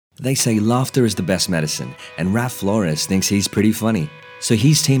They say laughter is the best medicine, and Raf Flores thinks he's pretty funny. So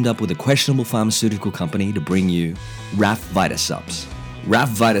he's teamed up with a questionable pharmaceutical company to bring you Raf VitaSups.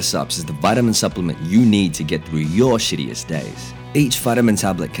 Raf VitaSups is the vitamin supplement you need to get through your shittiest days. Each vitamin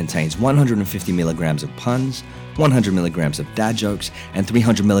tablet contains 150 milligrams of puns, 100 milligrams of dad jokes, and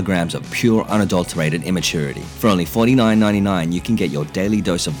 300 milligrams of pure unadulterated immaturity. For only $49.99, you can get your daily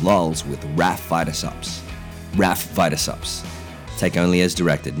dose of lols with Raf VitaSups. Raf VitaSups. Take only as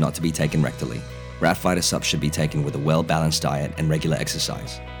directed, not to be taken rectally. Raf VitaSups should be taken with a well-balanced diet and regular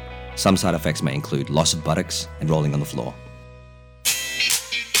exercise. Some side effects may include loss of buttocks and rolling on the floor.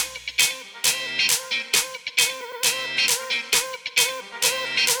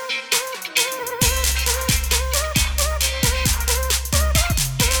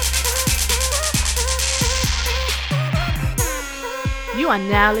 You are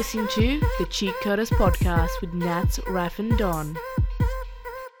now listening to the Cheat Coders Podcast with Nats, Raf and Don.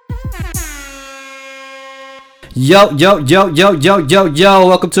 Yo,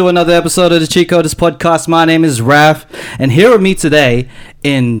 welcome to another episode of the Cheat Coders Podcast. My name is Raf, and here with me today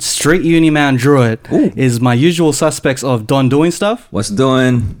in Street Uni Mount Druitt is my usual suspects of Don doing stuff. What's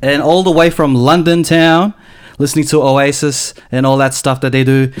doing? And all the way from London town, listening to Oasis and all that stuff that they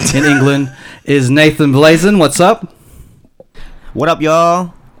do in England, is Nathan Blazin. What's up? What up,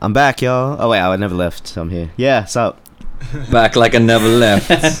 y'all? I'm back, y'all. Oh, wait, I never left, so I'm here. Yeah, what's up? Back like I never left.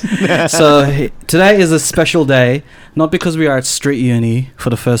 So, today is a special day, not because we are at Street Uni for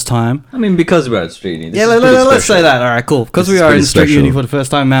the first time. I mean, because we're at Street Uni. Yeah, let's say that. All right, cool. Because we are in Street Uni for the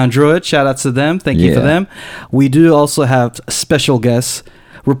first time, Mount Druitt. Shout out to them. Thank you for them. We do also have special guests,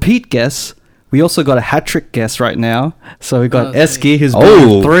 repeat guests. We also got a hat-trick guest right now. So, we got Esky, who's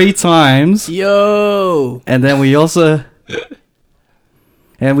been 3 times. Yo! And then we also...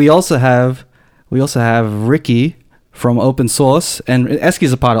 have Ricky from Open Source, and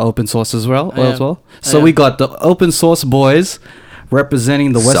Esky's a part of Open Source as well. So we got the Open Source boys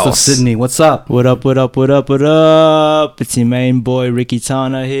representing the west of Sydney. What's up? What up? It's your main boy Ricky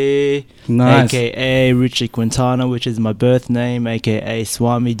Tana here, nice. aka Richie Quintana, which is my birth name, aka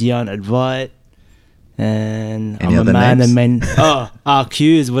Swami Dian Advait. And Any I'm a man names? and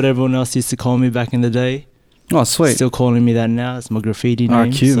RQ is what everyone else used to call me back in the day. Oh, sweet. Still calling me that now. It's my graffiti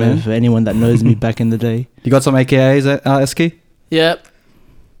name. RQ, man. For anyone that knows me back in the day. You got some AKAs, Esky? Yep.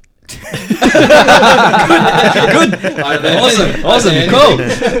 Good. Awesome. Cool.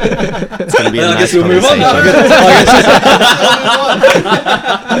 It's going to be a nice we'll move on now.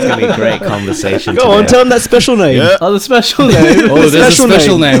 It's going to be a great conversation Go on, tell them that special name. Yeah. Oh, the special name. Oh, there's a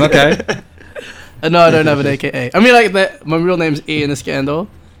special name. Okay. No, I don't have an AKA. I mean, like, my real name's Ian Iskandar,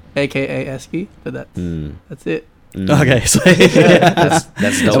 AKA Esky, but that's it. Okay, so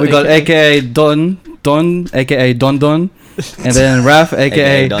That's so we got AKA Don, AKA Don, and then Raf,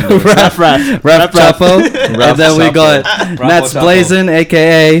 AKA Raf Chapo, and then we got Nats Blazin,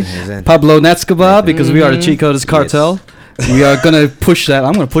 AKA Pablo Natskaba, because we are the Cheat Coders Cartel. We are gonna push that.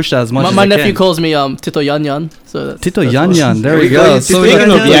 I'm gonna push that as much as My I nephew can. calls me Tito Yan Yan, so that's Tito that's Yan what- Yan. There we go. So Speaking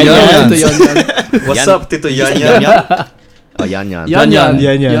we of got Yan Yan Yan. Tito Yan Yan. What's up, Tito Yan Yan Yan? Oh, Yan Yan. Yan Yan.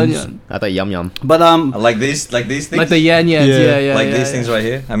 Yan Yan. Yan Yan. I thought Yum Yum. But Like these things? Like the Yan Yans, yeah. Like yeah, these yeah. things right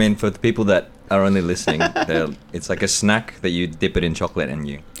here? I mean, for the people that are only listening, it's like a snack that you dip it in chocolate and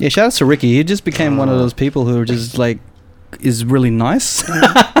you... yeah, shout out to Ricky. He just became one of those people who are just like is really nice.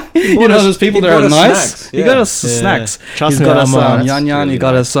 You know those people that are nice. Snacks, He got us snacks. Trust He's me, got us I'm Yan Yan. really He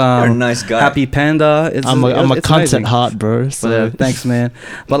got us You're a nice guy. Happy Panda. I'm a it's cunt amazing. at heart, bro. But, So thanks, man.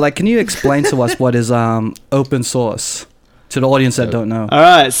 But like, can you explain to us what is open source to the audience that don't know? all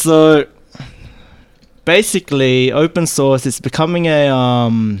right, so basically, open source is becoming a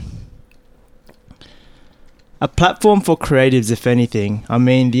platform for creatives, if anything. I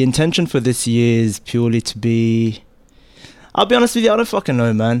mean, the intention for this year is purely to be. I'll be honest with you, I don't fucking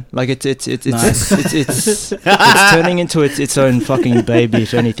know, man. Like it's turning into its own fucking baby,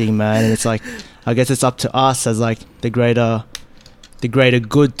 if anything, man. And it's like, I guess it's up to us as like the greater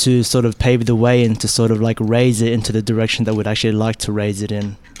good to sort of pave the way and to sort of like raise it into the direction that we'd actually like to raise it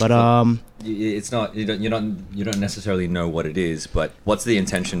in. But It's not... You don't necessarily know what it is, but what's the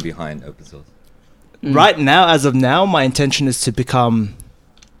intention behind open source? right now, as of now, my intention is to become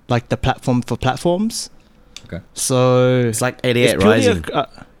like the platform for platforms. Okay. So It's like 88 purely Rising.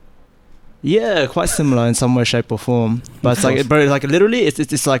 yeah, quite similar in some way, shape, or form. But it's like, but like literally,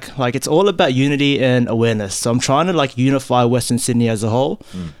 it's like it's all about unity and awareness. So I'm trying to like unify Western Sydney as a whole,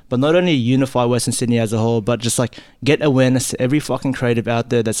 but not only unify Western Sydney as a whole, but just like get awareness to every fucking creative out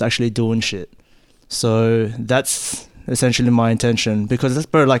there that's actually doing shit. So that's essentially my intention, because that's,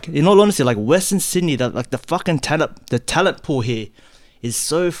 bro, like in all honesty, like Western Sydney, that like the fucking talent pool here is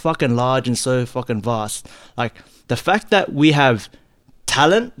so fucking large and so fucking vast. Like the fact that we have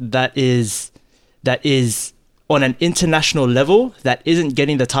talent that is on an international level that isn't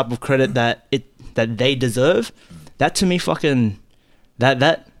getting the type of credit that they deserve, that to me fucking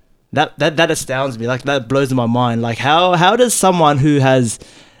that astounds me. Like that blows my mind. Like how does someone who has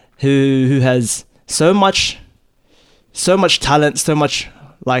so much talent, so much,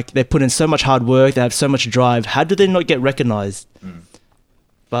 like they put in so much hard work, they have so much drive, how do they not get recognized?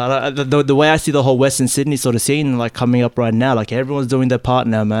 But the way I see the whole Western Sydney sort of scene like coming up right now, like everyone's doing their part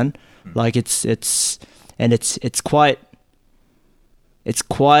now, man. Like it's quite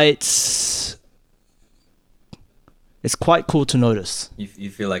cool to notice. You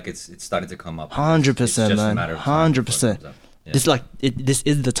feel like it's starting to come up. 100%, man. 100%. This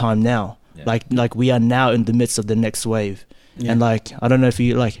is the time now. Yeah. Like we are now in the midst of the next wave, and like I don't know if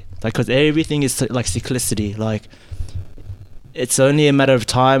you like because everything is like cyclicity. Like it's only a matter of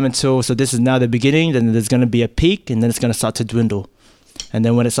time until, so this is now the beginning. Then there's going to be a peak, and then it's going to start to dwindle. And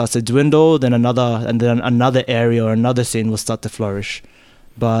then when it starts to dwindle, then another area or another scene will start to flourish.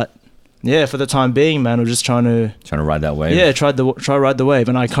 But yeah, for the time being, man, we're just trying to ride that wave. Yeah, try ride the wave,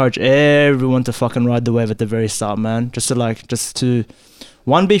 and I encourage everyone to fucking ride the wave at the very start, man. Just to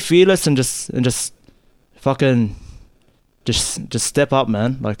be fearless and just fucking just step up,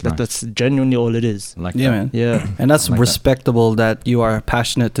 man. Like that's genuinely all it is. Like yeah, man. Yeah, and that's like respectable that you are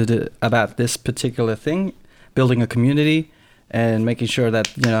passionate about this particular thing, building a community. And making sure that,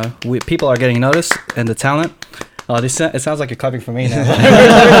 you know, people are getting noticed and the talent. It sounds like you're clapping for me now.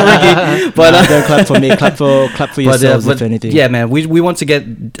 But don't clap for me. Clap for yourselves, if anything. Yeah, man. We want to get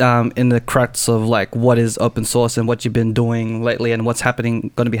in the crux of like what is open source and what you've been doing lately and what's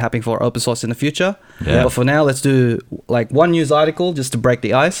going to be happening for open source in the future. Yeah. But for now, let's do like one news article just to break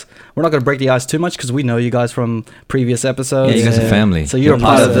the ice. We're not going to break the ice too much because we know you guys from previous episodes. Yeah, you guys are family. So you're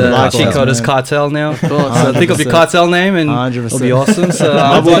part of the Cheat Coders cartel now. So think of your cartel name and 100%. It'll be awesome. So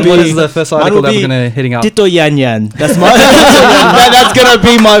what is the first article that we're going to hitting up? Tito Yan Yan. That's my that's gonna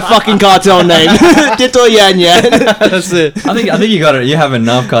be my fucking cartel name. Tito Yan Yan. That's it. I think you got it. You have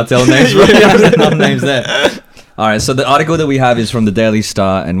enough cartel names, bro. You have enough names there. All right. So the article that we have is from the Daily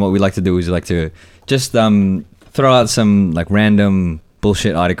Star, and what we like to do is we like to just throw out some like random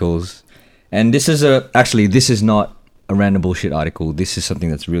bullshit articles. And this is not a random bullshit article. This is something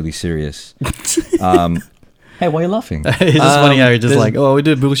that's really serious. Hey, why are you laughing? It's just funny how you're just like, oh, we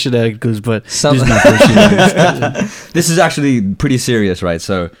do bullshit articles, but there's not bullshit. This is actually pretty serious, right?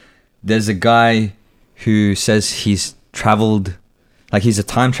 So there's a guy who says he's traveled, like he's a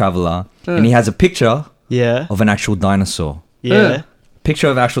time traveler, and he has a picture of an actual dinosaur. Yeah. Picture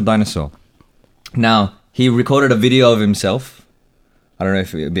of actual dinosaur. Now, he recorded a video of himself. I don't know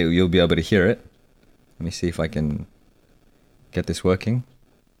if you'll be able to hear it. Let me see if I can get this working.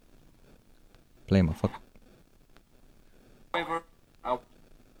 Play my fuck. However, I would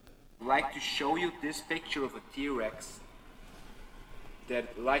like to show you this picture of a T-Rex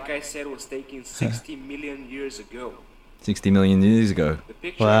that, like I said, was taken 60 million years ago. 60 million years ago. The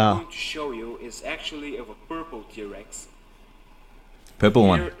picture I'm going to show you is actually of a purple T-Rex. Purple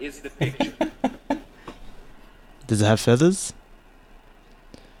one. Here is the picture. Does it have feathers?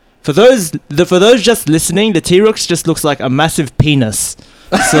 For those just listening, the T-Rex just looks like a massive penis.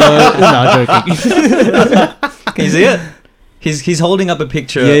 So, no, joking. Can you see it? He's holding up a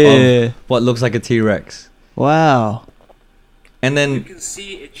picture of what looks like a T-Rex. Wow. And then you can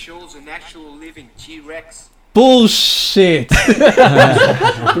see it shows an actual living T-Rex. Bullshit.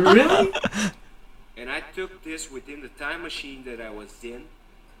 Really? And I took this within the time machine that I was in.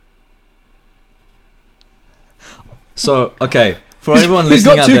 So, okay, for everyone He's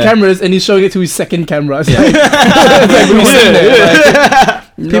listening got out two there, cameras and he's showing it to his second camera.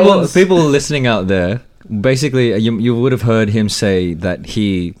 people listening out there, basically, you would have heard him say that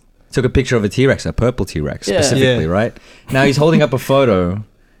he took a picture of a T-Rex, a purple T-Rex specifically, right? Now he's holding up a photo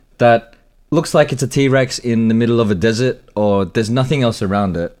that looks like it's a T-Rex in the middle of a desert, or there's nothing else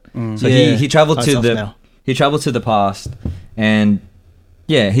around it. So he traveled to the past, and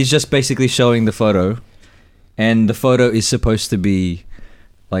he's just basically showing the photo, and the photo is supposed to be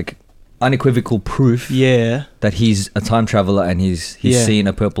like unequivocal proof that he's a time traveler and he's seen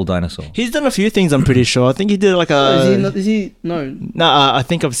a purple dinosaur. He's done a few things, I'm pretty sure. I think he did like a... Is he? No. No, I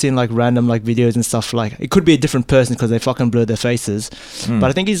think I've seen like random like videos and stuff. Like it could be a different person because they fucking blur their faces. But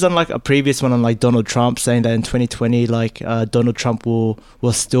I think he's done like a previous one on like Donald Trump, saying that in 2020 like Donald Trump will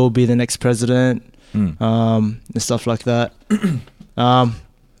still be the next president, and stuff like that.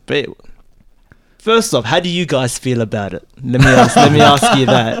 But first off, how do you guys feel about it? Let me ask you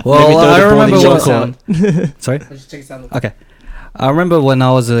that. Well, I remember Sorry? Okay. I remember when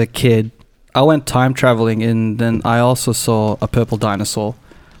I was a kid, I went time traveling, and then I also saw a purple dinosaur,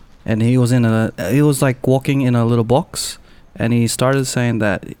 and he was like walking in a little box, and he started saying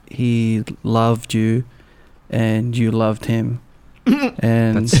that he loved you, and you loved him.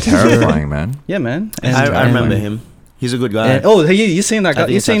 And That's terrifying, man. Yeah, man. And, I remember him. He's a good guy. You seen that guy?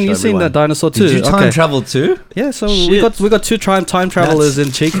 You seen that dinosaur too? Did you time travel too? Yeah, so Shit. we got two time travelers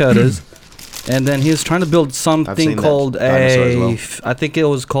in cheat coders, and then he was trying to build something seen that called dinosaur as well. I think it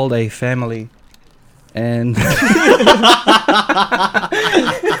was called a family, and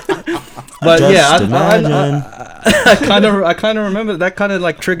but Just yeah, imagine. I kind of remember that kind of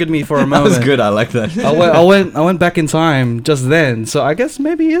like triggered me for a That moment. was good. I like that. I went back in time just then, so I guess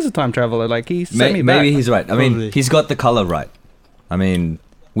maybe he is a time traveler. Like he sent me back. Maybe he's right. I mean, Probably. he's got the color right. I mean,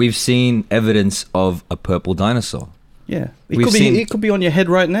 we've seen evidence of a purple dinosaur. Yeah, We've seen- it could be on your head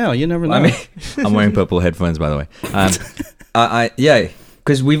right now. You never know. I mean, I'm wearing purple headphones, by the way. Yeah,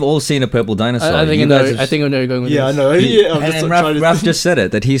 because we've all seen a purple dinosaur. I think You I know. guys have I think I know where you're going with Yeah, I this. know. Yeah, I'm and just and trying to- Raph just said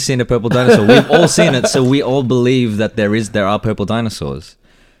it, that he's seen a purple dinosaur. We've all seen it, so we all believe that there are purple dinosaurs.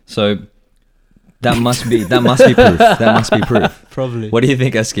 So that must be proof. That must be proof. Probably. What do you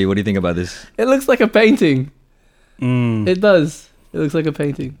think, Esky? What do you think about this? It looks like a painting. Mm. It does. It looks like a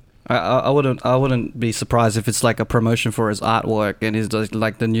painting. I wouldn't be surprised if it's like a promotion for his artwork and he's just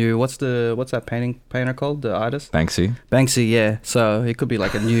like the new what's that painter called, the artist Banksy. Banksy. Yeah, so it could be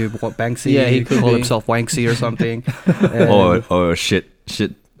like a new Banksy. Yeah, he he could call be. himself Wanksy or something. Or shit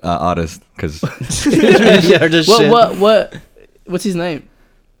artist, because Yeah, just shit. What's his name?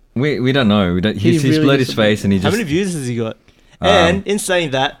 we don't know. He's really blurred his just- face and he How just many views has he got? And in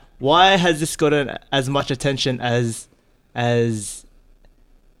saying that, why has this gotten as much attention as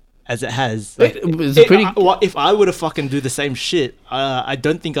it has? Like, It's a pretty. if I were to fucking do the same shit, I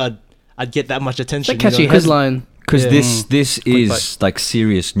don't think I'd get that much It's attention. a catchy you know? headline. because Yeah. this is like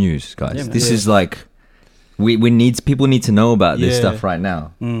serious news, guys. Yeah, man. This Yeah. is like we people need to know about this Yeah. stuff right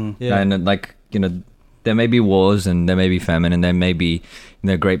now. Mm. Yeah. And like, there may be wars and there may be famine and there may be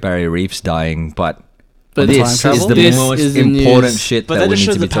Great Barrier Reefs dying, but But this time is travel? the This most is the important news. shit But that that we just need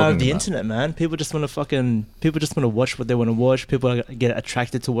shows to the be power talking of the about. internet, man. People just want to watch what they want to watch. People get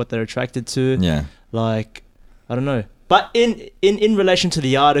attracted to what they're attracted to. Yeah. Like, I don't know. But in relation to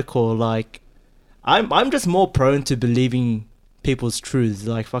the article, like, I'm just more prone to believing people's truths.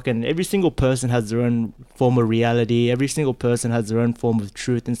 Like, fucking every single person has their own form of reality. Every single person has their own form of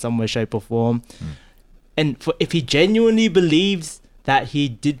truth in some way, shape, or form. And if he genuinely believes that he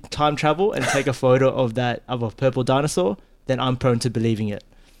did time travel and take a photo of a purple dinosaur, then I'm prone to believing it.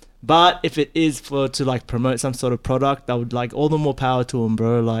 But if it is to like promote some sort of product, I would like all the more power to him,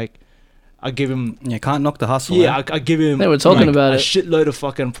 bro. Like, I give him. You can't knock the hustle. Yeah, man. I give him. They were talking like, about a it. shitload of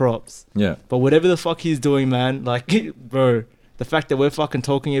fucking props. Yeah. But whatever the fuck he's doing, man, like, bro, the fact that we're fucking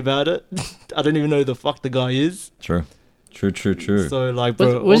talking about it, I don't even know who the fuck the guy is. True. So like,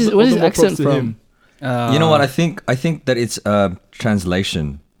 bro, Where's all his the more accent props to from? him. You know what? I think that it's a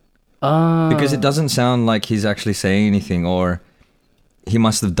translation, because it doesn't sound like he's actually saying anything, or he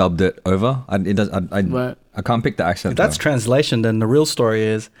must have dubbed it over. Right. I can't pick the accent. If that's though. translation, then the real story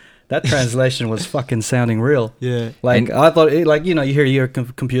is that translation was fucking sounding real. Yeah. Like, And- I thought, you hear your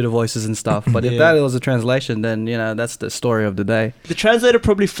computer voices and stuff. But if Yeah. that was a translation, then that's the story of the day. The translator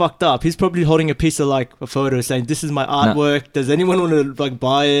probably fucked up. He's probably holding a piece of like a photo saying, "This is my artwork. Does anyone want to like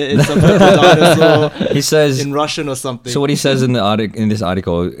buy it?" It's a purple dinosaur He says. in Russian or something. So what he says in this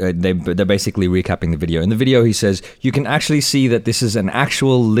article, they're basically recapping the video. In the video, he says you can actually see that this is an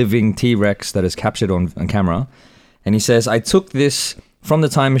actual living T-Rex that is captured on camera, and he says, "I took this from the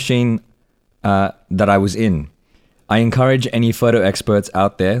time machine that I was in. I encourage any photo experts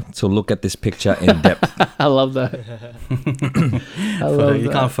out there to look at this picture in depth." I love that. I love You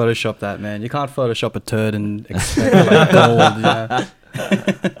that. can't Photoshop that, man. You can't Photoshop a turd and expect like gold.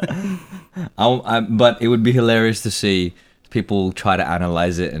 But it would be hilarious to see people try to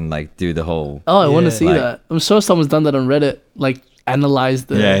analyze it and like do the whole. Oh, I want to Yeah. see Like- that. I'm sure someone's done that on Reddit. Like, analyze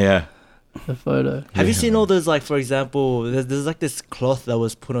the photo. Have you seen all those, like, for example, there's like this cloth that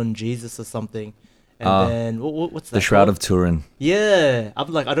was put on Jesus or something, and then what's that? The Shroud called? of Turin. Yeah, I'm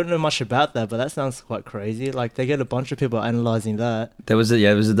like, I don't know much about that, but that sounds quite crazy. Like, they get a bunch of people analyzing that. There was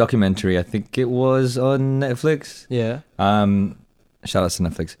a documentary. I think it was on Netflix. Yeah. Shout out to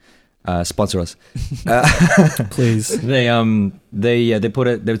Netflix. Sponsor us. Please. They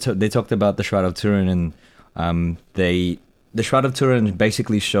talked about the Shroud of Turin, and the Shroud of Turin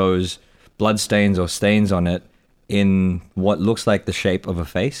basically shows blood stains or stains on it in what looks like the shape of a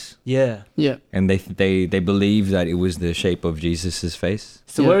face, Yeah. Yeah. and they believe that it was the shape of Jesus's face.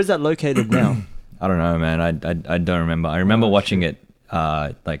 So Yeah. where is that located now? I don't know, man. I don't remember. I remember watching it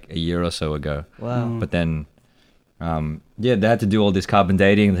like a year or so ago. Wow. But then, yeah, they had to do all this carbon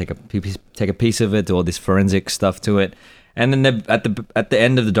dating, take a piece of it, do all this forensic stuff to it, and then at the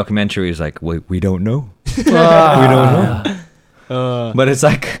end of the documentary, it's like, we don't know. We don't know. But it's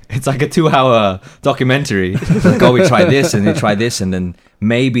like a 2-hour documentary. Like, oh, we try this and they try this, and then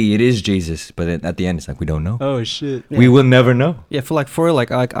maybe it is Jesus. But then at the end, it's like, we don't know. Oh shit. We will never know. Yeah, for real,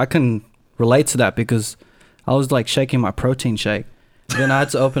 like I can relate to that because I was like shaking my protein shake. Then I had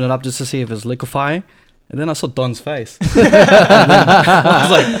to open it up just to see if it was liquefying. And then I saw Don's face. I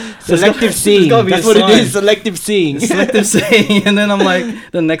was like, selective seeing. That's what it is. Selective seeing. Selective seeing. And then I'm like,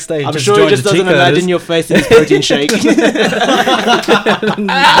 the next day, I'm sure he just doesn't imagine your face in his protein shake. There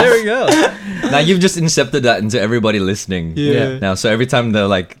we go. Now you've just incepted that into everybody listening. Yeah. Now, so every time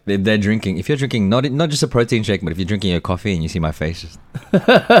they're drinking, if you're drinking not just a protein shake, but if you're drinking your coffee and you see my face, just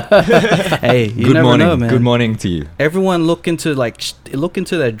hey, you good never morning, know, man. good morning to you. Everyone look into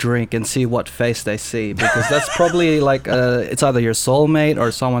their drink and see what face they see, because that's probably like it's either your soulmate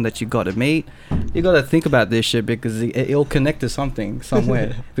or someone that you got to meet. You got to think about this shit because it'll connect to something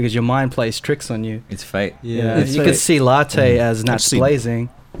somewhere because your mind plays tricks on you. It's fate. Yeah. You could see latte as Nats blazing,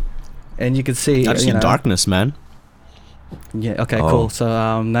 and you could see I just see darkness, man. Yeah. Okay. Oh. Cool.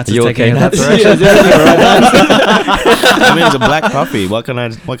 So Nats is You taking okay, that Nats? direction. I mean, it's a black coffee. What can I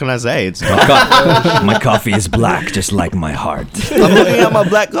say? It's My coffee is black, just like my heart. I'm looking at my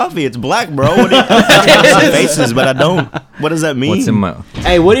black coffee. It's black, bro. What do you I see faces, but I don't. What does that mean? What's in my?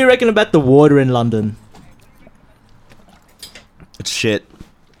 Hey, what do you reckon about the water in London? It's shit.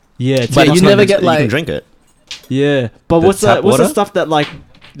 Yeah, it's But It's you not never good- get you like can drink it. yeah. But The what's tap the water? stuff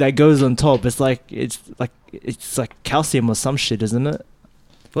that goes on top? It's like calcium or some shit, isn't it?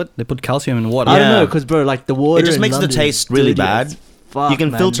 What? They put calcium in water. I don't Yeah. know, cause bro, like the water. It just in makes the London taste is really dirty bad. as fuck, You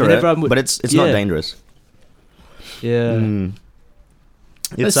can man. filter Whenever it, I'm with- but it's not yeah. dangerous. Yeah. Mm.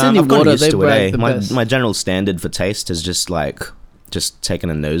 It's Sydney I've gotten water, used they to it. brag the My best. my general standard for taste is just taking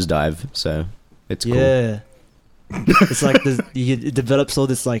a nosedive. So it's cool. Yeah. It's like it develops all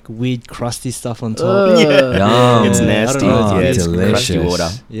this like weird crusty stuff on top. Yum. It's I nasty. don't know, Yeah, it's it's delicious. crusty water.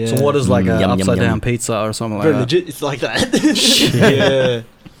 Yeah. So water's like a Yum, yum, upside yum. down pizza or something like Bro, that. legit, it's like that. Yeah.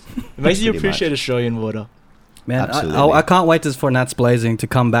 It makes you Pretty appreciate Australian water. Man, Absolutely. I can't wait for Nats Blazing to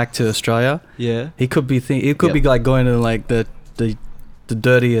come back to Australia. Yeah. He could be be like going to like the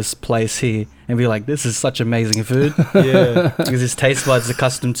dirtiest place here and be like, this is such amazing food. Yeah. Because his taste buds are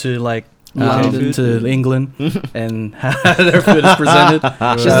accustomed to like London. to England and how their food is presented. Just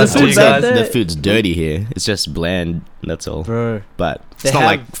Shout out the to you food guys. back The there. food's dirty here. It's just bland. That's all. Bro. But They it's not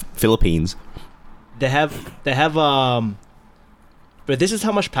have- like Philippines. They have but this is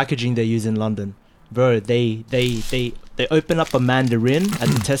how much packaging they use in London. Bro, they open up a mandarin at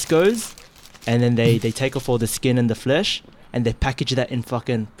the Tesco's and then they take off all the skin and the flesh and they package that in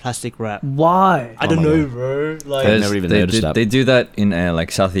fucking plastic wrap. Why? I don't my know, God. bro. Like I've never even noticed that. They do that in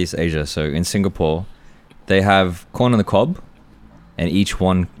like Southeast Asia. So in Singapore, they have corn on the cob, and each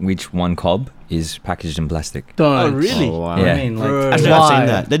one cob is packaged in plastic. Don't. Oh, really? Oh, wow. Yeah. I mean, like, Bro. I've never seen Why?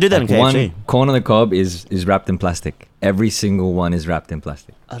 that. They do that in Like KFC. one corn on the cob is wrapped in plastic. Every single one is wrapped in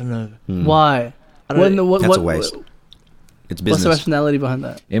plastic. I don't know. Hmm. Why? I don't know. What, That's what, a waste. What's It's the business. rationality behind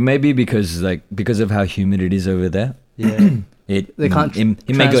that? It may be because of how humid it is over there. Yeah. They can't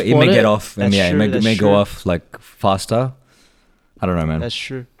It may transport get it? off. That's Yeah, true, it that's may true. go off like faster. I don't know, man. That's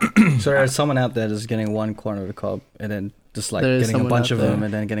true. so there's someone out there that's getting one corner of the cob and then just like There is getting a someone bunch out of them there.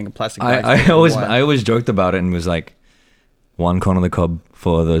 and then getting a plastic bag. I always joked about it and was like, one corn on the cob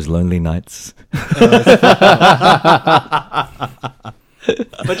for those lonely nights.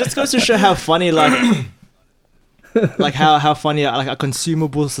 But just goes to show how funny like how funny like a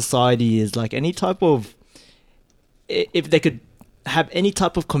consumable society is. Like any type of if they could have any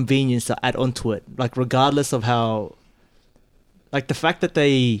type of convenience to add onto it, like regardless of how like the fact that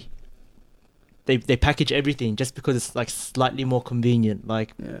they package everything just because it's like slightly more convenient,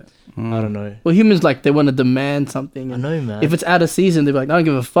 like Yeah. I don't know. Well, humans like they want to demand something. I And know, man. if it's out of season, they're like, I don't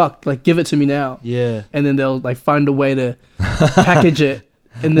give a fuck. Like, give it to me now. Yeah. And then they'll like find a way to package it.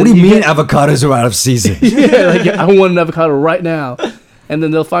 And What then do you mean get- avocados are out of season? yeah, like I want an avocado right now. And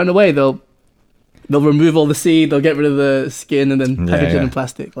then they'll find a way. They'll remove all the seed. They'll get rid of the skin and then Yeah, package it yeah. in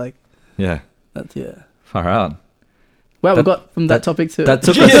plastic. Like Yeah, that's far out. Well, we got from that topic to That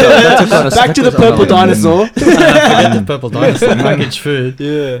took us. Back to the purple dinosaur. Forget the purple dinosaur packaged food.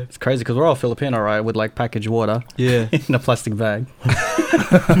 Yeah. It's crazy because we're all Filipino, right? With like packaged water Yeah. in a plastic bag.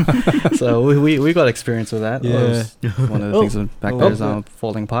 So we got experience with that. Yeah. That was one of the things back there is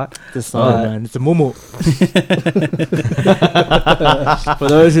falling apart. The sign, man. It's a mumu. For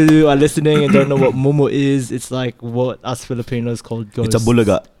those who are listening and don't know what mumu is, it's like what us Filipinos call ghosts. It's a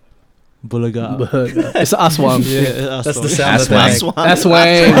bulaga. Bulaga. it's us one. Yeah, That's the sound of the Ass bag. That's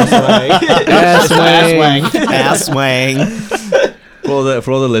Wayne. Ass wang.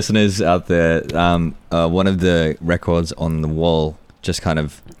 For all the listeners out there, one of the records on the wall just kind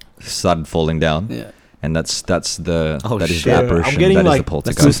of started falling down. Yeah. And that is the shit. apparition. I'm getting that is like the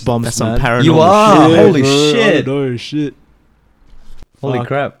poltergeist. goosebumps, That's some man. paranormal You are. shit. Holy bro. shit. Oh shit. Holy Fuck.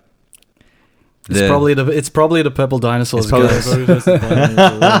 crap! It's probably the purple dinosaurs. Guys.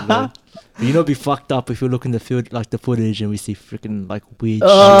 You know, it'd be fucked up if you look in the field, like the footage, and we see freaking like weird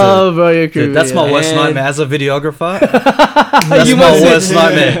Oh, bro, you're Dude, creepy. that's my worst And- nightmare as a videographer. That's You my must- worst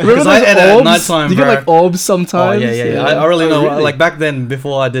nightmare. Remember Because I those edit at orbs? nighttime, You bro. get like orbs Oh sometimes. yeah. I really know. really? Like back then,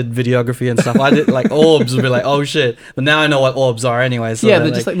 before I did videography and stuff, I did like orbs would be like, oh shit. But now I know what orbs are anyway. So Yeah, they're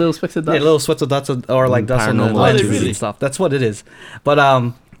just like little specks of yeah, dust. little sweats of dots or like dust on the Paranormal lenses activity. and stuff. That's what it is. But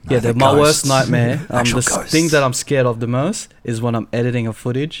yeah, they're my worst ghosts. nightmare. Actual The ghosts. thing that I'm scared of the most is when I'm editing a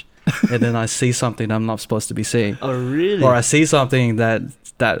footage, and then I see something I'm not supposed to be seeing, Oh really? or I see something that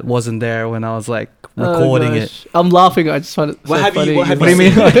wasn't there when I was like recording it. Gosh. I'm laughing. I just find it What so have you- funny. what have What do you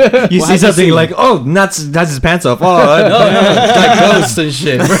mean? Like, you What see have you something seen? like, oh, Nats has his pants off. Oh, No, like ghosts and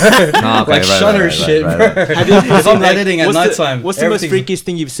shit, bro. Like Shutter shit, bro. Have you If I'm seen, like, editing at what's nighttime, what's the most everything's- freakiest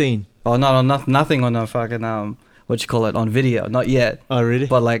thing you've seen? Oh no, nothing on a fucking what you call it on video, not yet. Oh really?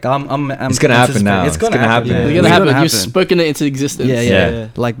 But like I'm It's gonna happen now. It's gonna It's gonna happen. happen. Yeah. It's gonna happen. You've spoken it into existence. Yeah. Yeah.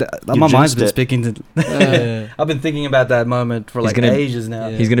 Like You've my mind's jinxed been it. speaking to. Yeah. I've been thinking about that moment for He's like gonna- ages now.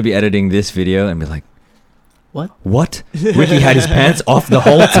 Yeah. He's gonna be editing this video and be like, What? What? Ricky had his pants off the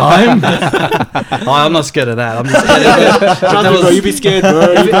whole time? Oh, I'm not scared of that. I'm just scared. Trust me, bro, you'd be scared, bro.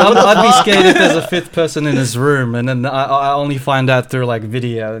 I'd be scared if there's a fifth person in his room, and then I only find out through like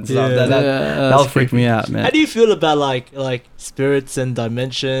video and stuff. Yeah. That'll freak me out, man. How do you feel about like spirits and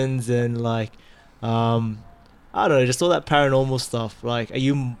dimensions and like I don't know, just all that paranormal stuff? Like, are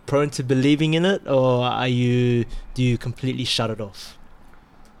you prone to believing in it, or do you completely shut it off?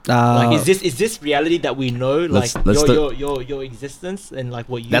 Like, is this reality that we know? Like let's your existence and like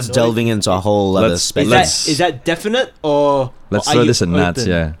what you That's know? delving into a whole other Let's- space. Is that definite or? Let's are throw you this at Nats,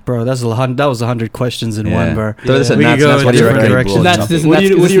 open? yeah. Bro, that was 100 questions in Yeah. one, bro. Throw this at We could Nats. go Nats, in what do you different reckon? directions. Nats, this is What do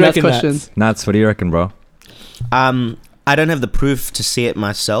you Nats reckon, question. Nats? Nats, what do you reckon, bro? I don't have the proof to see it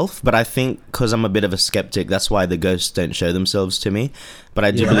myself, but I think because I'm a bit of a skeptic, that's why the ghosts don't show themselves to me. But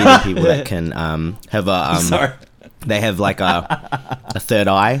I do believe in people that can have a they have like a third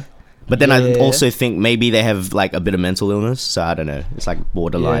eye. But then I Yeah. also think maybe they have like a bit of mental illness. So I don't know. It's like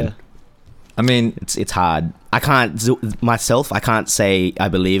borderline. Yeah. I mean, It's hard. I can't myself. I can't say I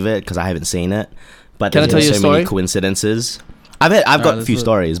believe it because I haven't seen it. But Can I there's tell been you a so story? many coincidences. I've got a let's few do it.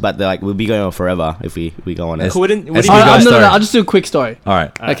 stories, but they're like we'll be going on forever if we go on it. What do you Let's mean? go No, story. I'll just do a quick story. all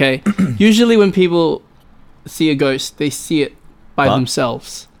right. Okay. Usually when people see a ghost, they see it by What?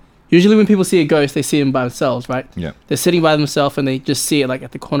 themselves. Usually when people see a ghost, they see him by themselves, right? Yeah. They're sitting by themselves and they just see it like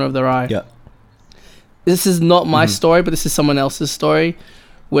at the corner of their eye. Yeah. This is not my story, but this is someone else's story,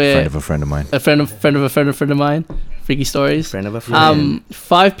 where Friend of a friend of mine. a friend of mine, freaky stories. Friend of a friend.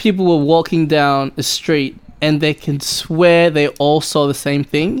 5 people were walking down a street and they can swear they all saw the same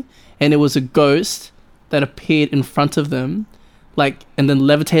thing, and it was a ghost that appeared in front of them, like, and then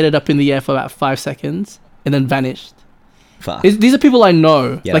levitated up in the air for about 5 seconds and then vanished. Fuck. These are people I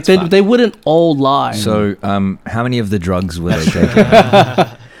know. Yeah, like that's fucked. they wouldn't all lie. So, how many of the drugs were they taking?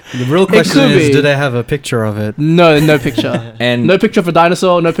 The real question could is, be. do they have a picture of it? no picture. And No picture of a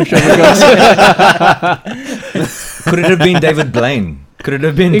dinosaur, no picture of a ghost. could it have been David Blaine? Could it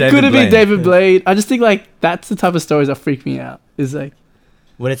have been It David could have Blaine? been David Blade. I just think like that's the type of stories that freak me out. Is like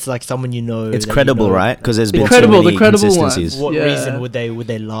When it's like someone you know. It's that you credible, know. right? Because there's been Incredible, so the many credible ones. consistencies. What Yeah. reason would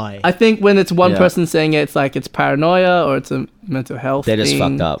they lie? I think when it's one Yeah. person saying it, it's like it's paranoia or it's a mental health. They're just thing.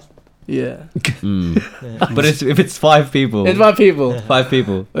 fucked up. Yeah, Mm. But if it's 5 people, it's my people. 5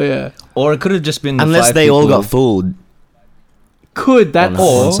 people, Oh, yeah, or it could have just been the Unless 5 they all people, got fooled could that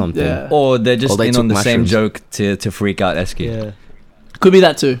on something. yeah, or they're just Or they in took on the same mushrooms. joke to freak out Esky. Yeah. could be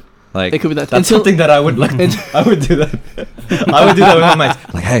that too. Like It could be that. that's Until- something that I would like. I would do that. I would do that with my mates.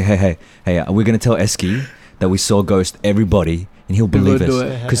 Like, hey, we're gonna tell Esky that we saw a ghost. Everybody, and he'll believe do us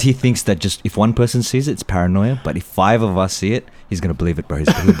it. because he thinks that just if one person sees it, it's paranoia. But if 5 of us see it, he's gonna believe it, bro.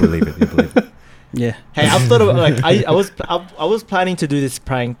 He'll believe it. He'll believe it. Yeah. Hey, I've thought of like I was planning to do this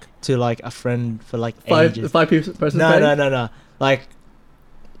prank to like a friend for like ages. Five person No, prank? no. Like,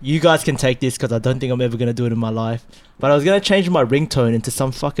 you guys can take this because I don't think I'm ever gonna do it in my life. But I was gonna change my ringtone into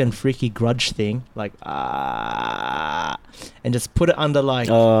some fucking freaky grudge thing, like and just put it under like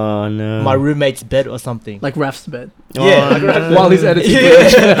Oh no. my roommate's bed or something. Like Raf's bed. Yeah, Oh, no. While he's editing.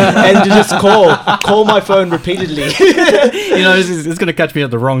 and to just call my phone repeatedly. You know, it's gonna catch me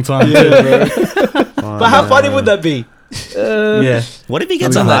at the wrong time. But how funny would that be? Yeah. What if he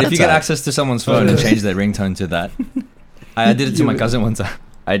gets Done a that. heart If you get attack? access to someone's phone and change their ringtone to that. I did it to my cousin one time.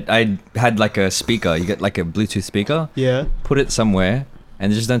 I had like a speaker. You get like a Bluetooth speaker. Yeah. Put it somewhere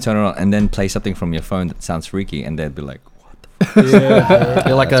and just don't turn it on, and then play something from your phone that sounds freaky, and they'd be like, Yeah.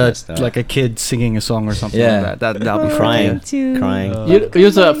 You're That's messed up. like a kid singing a song or something Yeah. like that. That'll be Crying. freaky. Crying.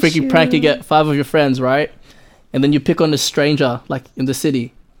 Here's a freaky prank. You get 5 of your friends, right? And then you pick on a stranger, like in the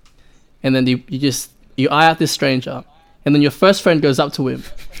city. And then you eye out this stranger. And then your first friend goes up to him,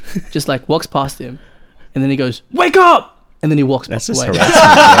 just like walks past him. And then he goes, "Wake up!" And then he walks That's just away.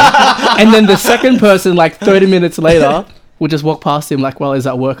 harassment. And then the second person, like 30 minutes later, will just walk past him, like while he's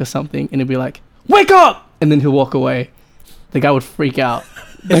at work or something. And he'll be like, "Wake up!" And then he'll walk away. The guy would freak out.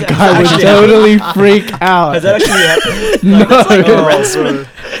 The guy would totally freak out. Has that actually happened? No.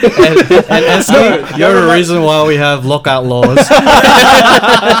 And Esky, you're the reason why we have lockout laws.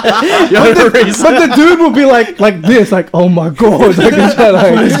 You're the reason. But the dude will be like this, like, "Oh my god, like,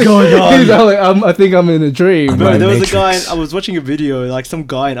 what is going on?" He's like, I think I'm in a dream. Bro, My there was a Matrix. guy. I was watching a video, like some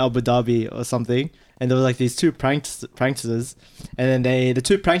guy in Abu Dhabi or something, and there were like these two pranksters, and then the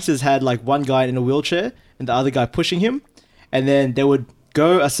two pranksters had like one guy in a wheelchair and the other guy pushing him, and then they would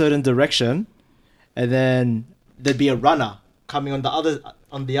go a certain direction, and then there'd be a runner coming on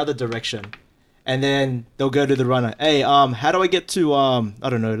the other direction, and then they'll go to the runner. Hey, how do I get to I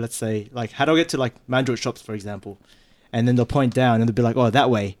don't know, let's say like how do I get to like Mandroid shops, for example, and then they'll point down and they'll be like, "Oh, that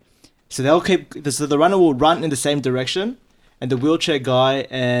way." So the runner will run in the same direction, and the wheelchair guy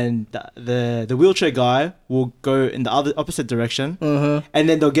and the wheelchair guy will go in the other opposite direction, and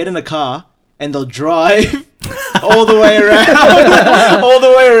then they'll get in a car and they'll drive all the way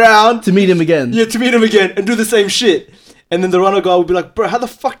around, To meet him again. yeah, to meet him again and do the same shit. And then the runner guy will be like, "Bro, how the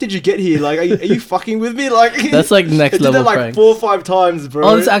fuck did you get here? Like, are you fucking with me?" Like, That's like next I did level that like prank. 4 or 5 times, bro.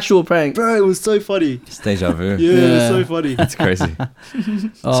 Oh, it's actual prank. Bro, it was so funny. It's deja vu. Yeah, it was Yeah. so funny. It's crazy.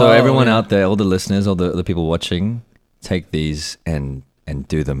 Oh, So everyone yeah. out there, all the listeners, all the people watching, take these and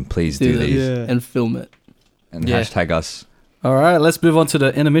do them. Please do, Do them. these. Yeah. And film it. And Yeah. hashtag us. All right, let's move on to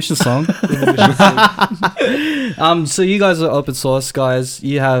the intermission song. So you guys are open source guys.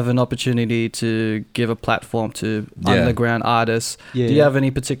 You have an opportunity to give a platform to Yeah. underground artists. Yeah. Do you have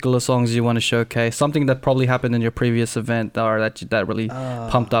any particular songs you want to showcase? Something that probably happened in your previous event or that really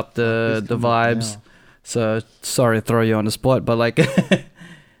pumped up the vibes. So sorry to throw you on the spot, but like,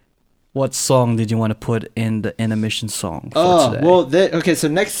 what song did you want to put in the intermission song for today? well, okay. So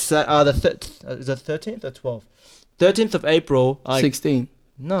next, is it 13th or 12th? 13th of April. 16.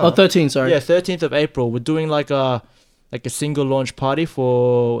 No. Oh, 13, sorry. Yeah, 13th of April. We're doing like a single launch party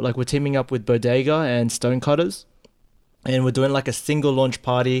for like we're teaming up with Bodega and Stonecutters, and we're doing like a single launch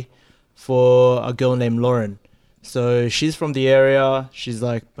party for a girl named Lauren. So she's from the area. She's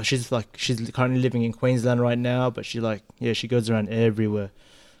currently living in Queensland right now, but she goes around everywhere.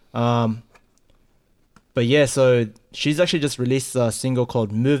 But yeah, so she's actually just released a single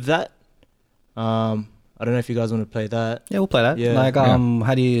called "Move That." I don't know if you guys want to play that. Yeah, we'll play that. Yeah. Like,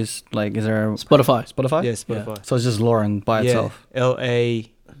 how do you use, like, is there Spotify. Spotify? Yeah, Spotify. So it's just Lauren by itself. Lauren.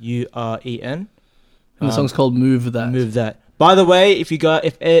 And the song's called Move That. Move That. By the way, if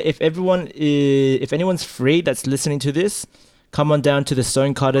anyone's free that's listening to this, come on down to the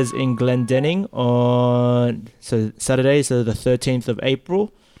Stonecutters in Glendenning on Saturday, so the 13th of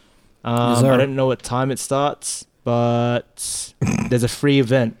April. Yes, I sir. don't know what time it starts, but there's a free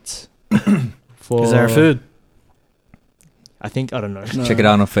event. Is there food? I don't know. No. Check it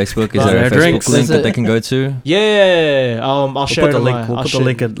out on Facebook. Is Are there a there Facebook drinks? link Is that it- they can go to? Yeah, I'll We'll share put it the on link. my- We'll I'll put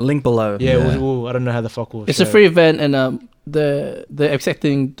the share- link below. Yeah, Yeah. I don't know how the fuck we'll It's share a free event, and they're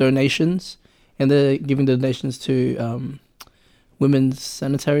accepting donations, and they're giving the donations to women's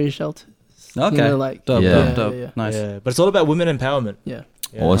sanitary shelters. Okay. You know, like, Dope, Yeah. dope. Yeah. Nice. Yeah, but it's all about women empowerment. Yeah.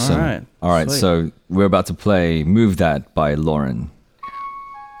 Yeah. Awesome. Alright. All right. Sweet. So we're about to play "Move That" by Lauren.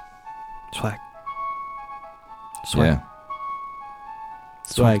 Swag. Swag. Yeah.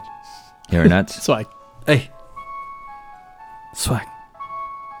 Swag. Hearing that? Swag. Hey. Swag.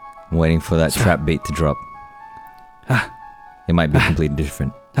 I'm waiting for that trap beat to drop. It might be completely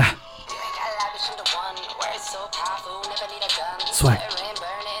different. Swag.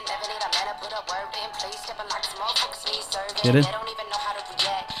 Get in?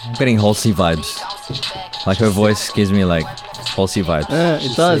 I'm getting Halsey vibes. Like her voice gives me like Halsey vibes.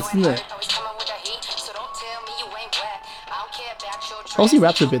 It does, doesn't it? Halsey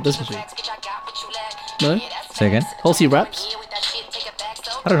raps a bit, doesn't she? No? Say again? Halsey raps?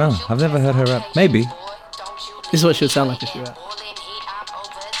 I don't know. I've never heard her rap. Maybe. This is what she would sound like if she rapped.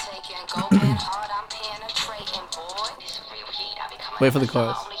 Wait for the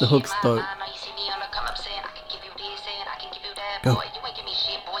chorus. The hook's dope. Go.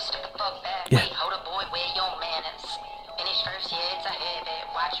 Yeah.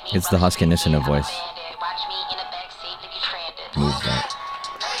 It's the huskiness in her voice. Move that.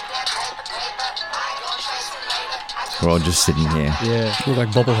 We're all just sitting here. Yeah. We're like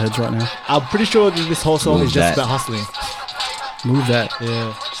bobbleheads right now. I'm pretty sure this whole song Move is just that. about hustling. Move that.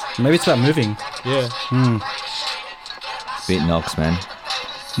 Yeah. Maybe it's about moving. Yeah. Beat knocks, man.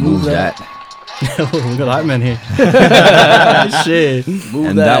 Move that. We got hype man here. Shit.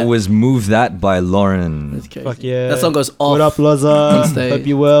 And that was Move That by Lauren. That's crazy. Fuck yeah. That song goes off. What up, Loza? on stage. Hope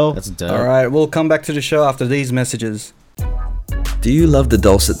you well. That's dope. All right, we'll come back to the show after these messages. Do you love the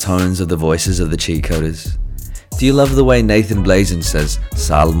dulcet tones of the voices of the cheat coders? Do you love the way Nathan Blazin says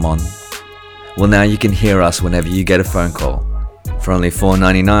Salmon? Well, now you can hear us whenever you get a phone call. For only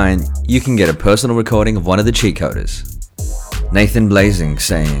 $4.99, you can get a personal recording of one of the cheat coders. Nathan Blazing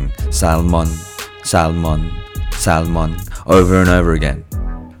saying Salmon, Salmon, Salmon over and over again.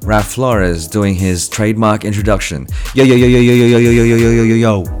 Raf Flores doing his trademark introduction, yo yo yo yo yo yo yo yo yo yo yo yo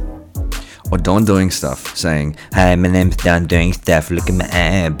yo. Or Don doing stuff, saying, hey, my name's Don doing stuff, look at my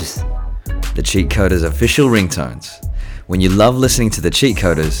abs. The cheat coders' official ringtones. When you love listening to the cheat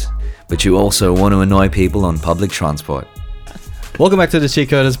coders, but you also want to annoy people on public transport. Welcome back to the Cheat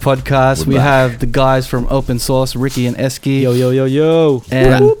Coders podcast. We're We back. have the guys from Open Source, Ricky and Esky. Yo, yo, yo, yo.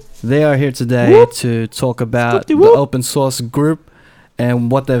 And they are here today to talk about the open source group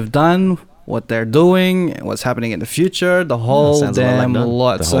and what they've done, what they're doing, and what's happening in the future, the whole sounds a lot like damn that.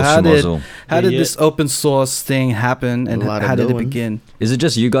 lot. The So whole how schmozzle. did Yeah. this open source thing happen and A lot of how did it doing. begin? Is it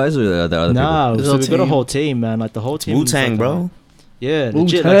just you guys or are there other Nah, There's so a we've got a team. whole team, man. Like the whole team. is Wu-Tang, like bro. Yeah,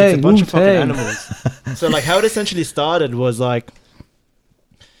 legit. Like it's a Wu-Tang, bunch of fucking Wu-Tang. animals. So like how it essentially started was like,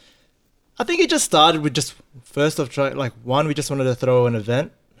 I think it just started with just first off try like one, we just wanted to throw an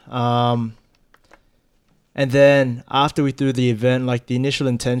event. And then after we threw the event, like the initial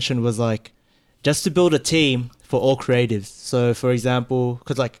intention was like just to build a team for all creatives. So for example,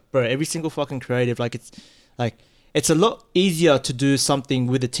 because like bro, every single fucking creative, like it's a lot easier to do something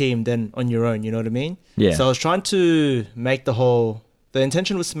with a team than on your own, you know what I mean? Yeah. So I was trying to make the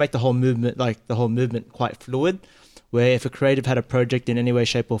intention was to make the whole movement quite fluid, where if a creative had a project in any way,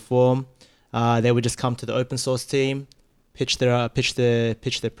 shape or form, they would just come to the open source team, pitch their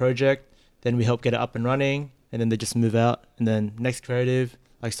project, then we help get it up and running, and then they just move out, and then next creative,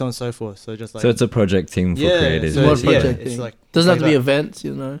 like so on and so forth. So just like So it's a project team for creators. so More it's, project it's thing. like Doesn't have to be like- events,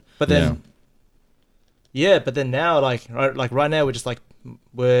 you know. But then, but then now, like right now, we're just like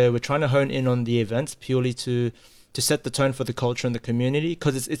we're trying to hone in on the events purely to set the tone for the culture and the community.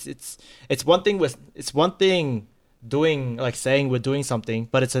 Because it's one thing doing like saying we're doing something,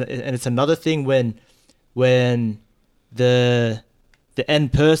 but it's another thing when the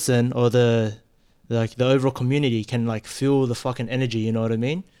end person or the overall community can like feel the fucking energy. You know what I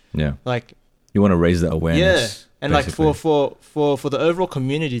mean? Yeah. Like. You want to raise that awareness. Yeah, and basically. like for the overall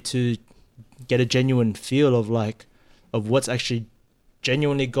community to get a genuine feel of what's actually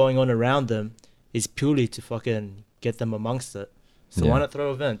genuinely going on around them is purely to fucking get them amongst it. So Yeah. why not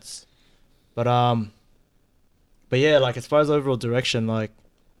throw events? But yeah, like as far as overall direction, like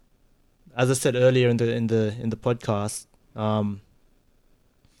as I said earlier in the podcast,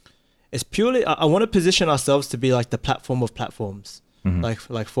 it's purely I want to position ourselves to be like the platform of platforms. Mhm.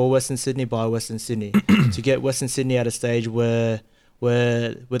 Like for Western Sydney by Western Sydney to get Western Sydney at a stage where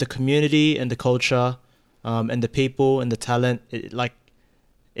the community and the culture and the people and the talent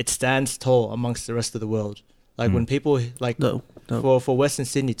it stands tall amongst the rest of the world. Like when people like No. for Western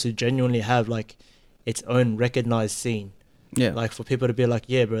Sydney to genuinely have like its own recognized scene. Yeah. Like for people to be like,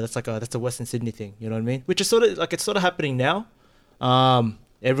 yeah, bro, that's a Western Sydney thing. You know what I mean? Which is sort of like it's sort of happening now.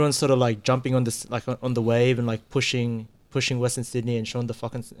 Everyone's sort of like jumping on this like on the wave and like pushing Western Sydney and showing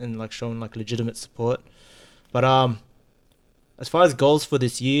showing like legitimate support. But as far as goals for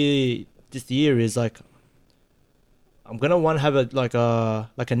this year is like I'm gonna have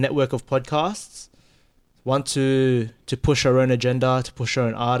a network of podcasts. Want to push our own agenda, to push our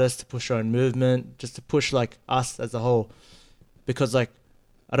own artists, to push our own movement, just to push like us as a whole. Because like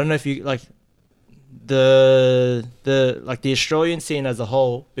I don't know if you like the Australian scene as a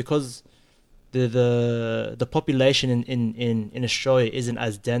whole, because the population in Australia isn't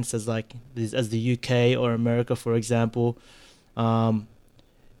as dense as like as the UK or America, for example.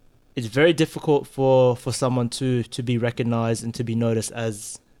 It's very difficult for someone to be recognized and to be noticed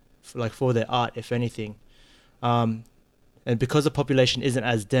as like for their art, if anything. And because the population isn't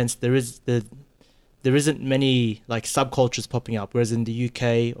as dense, there isn't many like subcultures popping up. Whereas in the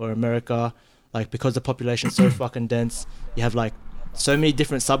UK or America, like because the population's so fucking dense, you have like so many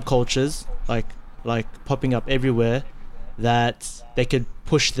different subcultures like popping up everywhere that they could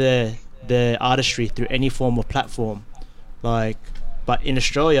push their artistry through any form of platform. Like, but in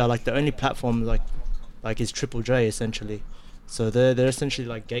Australia, like the only platform like is Triple J essentially. So they're essentially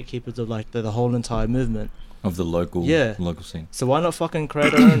like gatekeepers of like the whole entire movement of the local scene. So why not fucking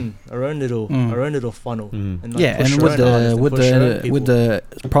create our own little funnel? And, like, And with the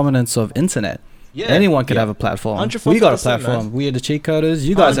prominence of internet. Yeah, anyone could have a platform. We got a platform. Man. We are the cheat coders.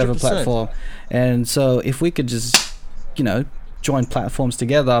 You guys 100%. Have a platform. And so if we could just, join platforms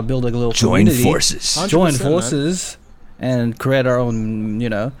together, build a little community. Join forces and create our own,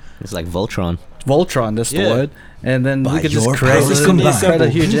 It's like Voltron. That's the word. And then we could just create a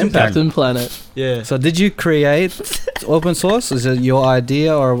huge impact. Captain Planet. Yeah. So did you create open source? Is it your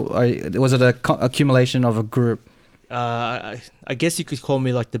idea or was it a accumulation of a group? I guess you could call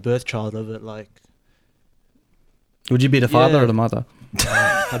me like the birth child of it. Like, would you be the father or the mother?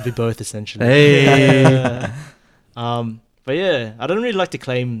 I'd be both essentially. Hey. But yeah, I don't really like to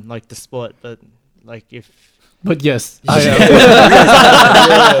claim like the spot, but like But yes, I am.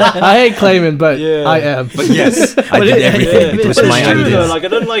 I hate claiming, but I am. But yes, I did everything. It was my idea. Like I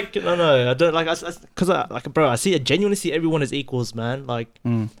don't like. No, I don't like. Because I genuinely see everyone as equals, man. Like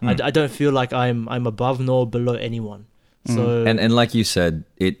I don't feel like I'm above nor below anyone. So and like you said,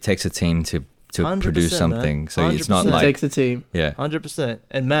 it takes a team to produce something. So it's not like it takes a team. Yeah, 100%.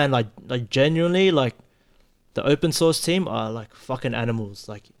 And man, like genuinely, like the open source team are like fucking animals.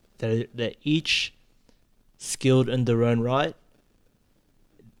 Like they're each skilled in their own right.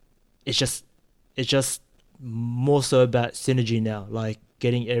 It's just more so about synergy now, like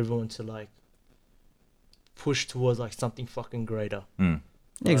getting everyone to like push towards like something fucking greater.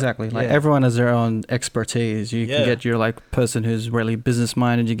 Exactly. Like everyone has their own expertise. You can get your like person who's really business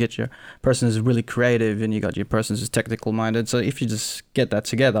minded, you get your person who's really creative, and you got your person who's technical minded. So if you just get that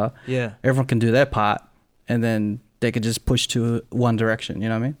together, everyone can do their part and then they could just push to one direction, you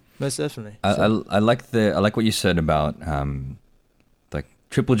know what I mean? Most definitely. I like what you said about like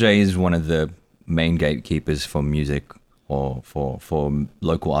Triple J is one of the main gatekeepers for music or for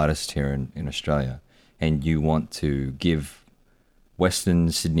local artists here in Australia, and you want to give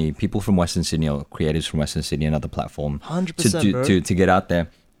Western Sydney people from Western Sydney or creators from Western Sydney another platform 100% to get out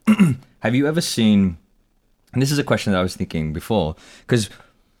there. Have you ever seen? And this is a question that I was thinking before, because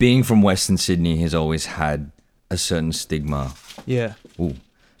being from Western Sydney has always had a certain stigma. Yeah. Ooh.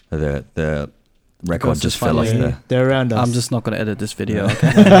 The record just fell off there. They're around us. I'm just not going to edit this video.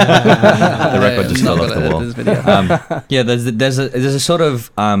 Okay? The record just fell off the wall. Yeah, there's a sort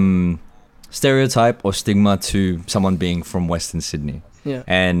of stereotype or stigma to someone being from Western Sydney. Yeah.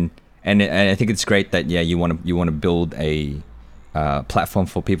 And I think it's great that you want to build a platform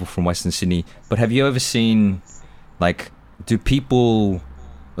for people from Western Sydney. But have you ever seen, like, do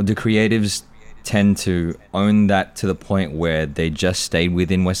creatives tend to own that to the point where they just stayed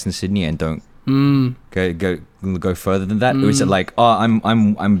within Western Sydney and don't go further than that? Or is it like, oh,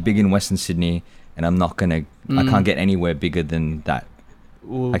 I'm big in Western Sydney and I'm not gonna I can't get anywhere bigger than that?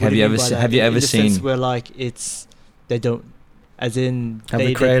 Like, have you ever seen where like they don't, as in have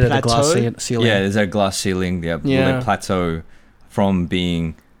they created a glass ceiling? Yeah, there's a glass ceiling. Yeah, where they plateau from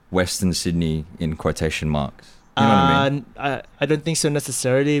being Western Sydney in quotation marks. You know what I mean? I don't think so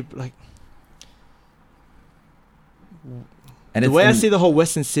necessarily. Like, and the way I see the whole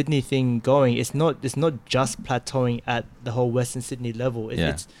Western Sydney thing going, it's not just plateauing at the whole Western Sydney level.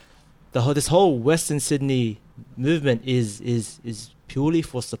 It's this whole Western Sydney movement is purely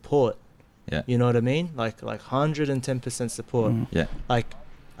for support. Yeah. You know what I mean? Like 110% support. Yeah. Like,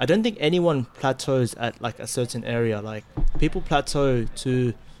 I don't think anyone plateaus at like a certain area. Like, people plateau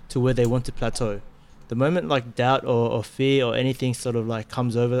to where they want to plateau. The moment like doubt or fear or anything sort of like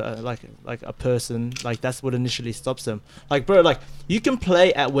comes over like a person, like that's what initially stops them. Like, bro, like you can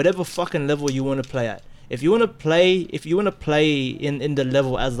play at whatever fucking level you want to play at. If you want to play in the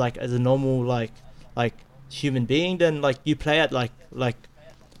level as a normal like human being, then like you play at like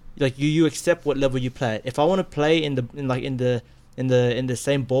you accept what level you play at. If I want to play in the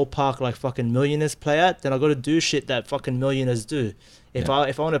same ballpark like fucking millionaires play at, then I got to do shit that fucking millionaires do. If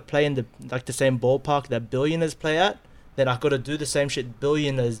I want to play in the same ballpark that billionaires play at, then I got to do the same shit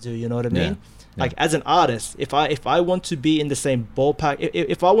billionaires do. You know what I Yeah. mean? Like as an artist, if I want to be in the same ballpark,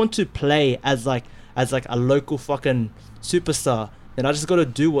 if I want to play as like a local fucking superstar, then I just got to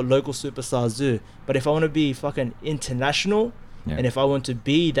do what local superstars do. But if I want to be fucking international, and if I want to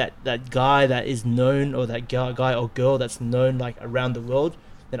be that guy that is known, or that guy or girl that's known like around the world,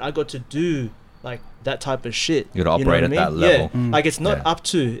 then I got to do like that type of shit. You got to operate at that level. Like it's not up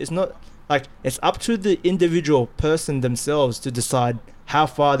to it's up to the individual person themselves to decide how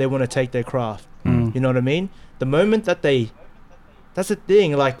far they want to take their craft. You know what I mean? The moment that that's the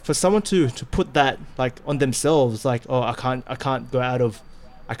thing, like for someone to put that like on themselves, like, oh, I can't go out of,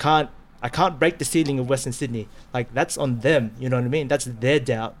 I can't break the ceiling of Western Sydney. Like that's on them. You know what I mean? That's their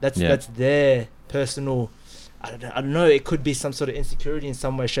doubt. That's their personal. I don't know. It could be some sort of insecurity in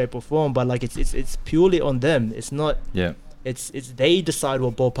some way, shape, or form. But like it's purely on them. It's not. Yeah. It's they decide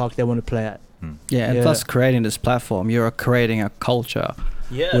what ballpark they want to play at. Yeah, and plus creating this platform, you're creating a culture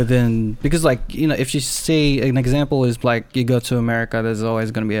within, because like, you know, if you see an example is like you go to America, there's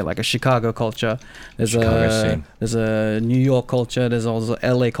always going to be like a Chicago culture, there's a New York culture, there's also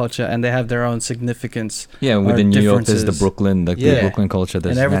LA culture, and they have their own significance. Yeah, within New York there's the Brooklyn, the Brooklyn culture,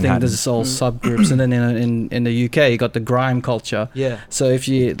 there's and everything. Manhattan. There's all subgroups, and then in the UK you got the grime culture. Yeah. So if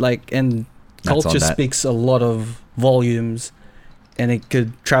you like, and culture speaks a lot of volumes, and it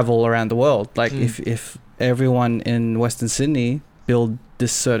could travel around the world. Like if everyone in Western Sydney build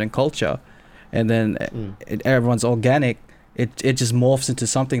this certain culture, and then everyone's organic, it just morphs into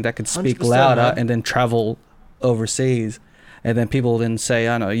something that could speak louder, man. And then travel overseas. And then people then say,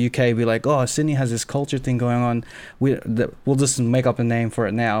 I know, UK be like, oh, Sydney has this culture thing going on. We'll just make up a name for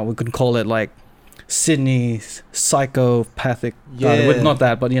it now. We could call it like Sydney psychopathic. Not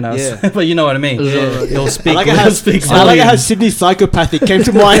that, but you know, but you know what I mean. He'll speak. I like how Sydney psychopathic came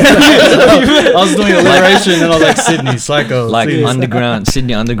to mind. I was doing alliteration and I was like Sydney psycho, like underground,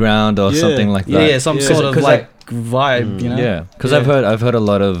 Sydney underground or something like that. Yeah, some sort of like vibe. You know? Yeah, because I've heard a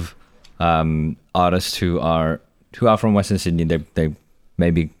lot of artists who are from Western Sydney. They may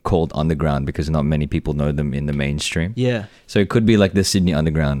be called underground because not many people know them in the mainstream. Yeah. So it could be like the Sydney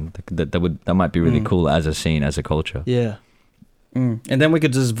underground. That might be really cool as a scene, as a culture. Yeah. And then we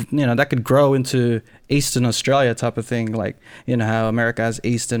could just, you know, that could grow into Eastern Australia type of thing, like, you know, how America has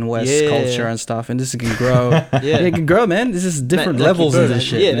East and West culture and stuff, and this can grow. It can grow, man. This is different levels of this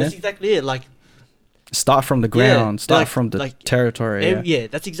shit. Yeah, man. that's exactly it. Like, start from the ground, start from the territory.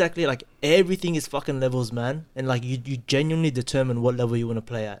 That's exactly it. Like everything is fucking levels, man. And like you genuinely determine what level you want to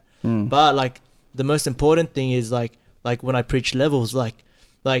play at. But like the most important thing is like when I preach levels, like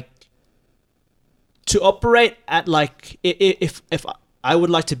to operate at like if I would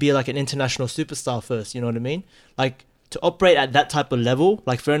like to be like an international superstar first, you know what I mean? Like to operate at that type of level,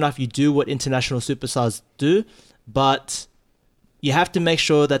 like fair enough, you do what international superstars do, but you have to make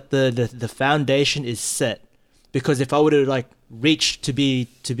sure that the foundation is set, because if I were to like reach to be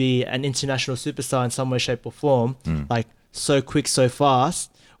an international superstar in some way, shape, or form, like so quick, so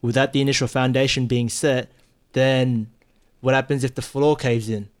fast, without the initial foundation being set, then what happens if the floor caves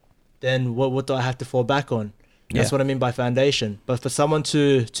in? Then what do I have to fall back on? That's what I mean by foundation. But for someone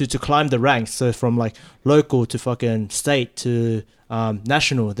to climb the ranks, so from like local to fucking state to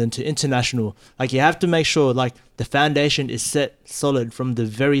national, then to international, like you have to make sure like the foundation is set solid from the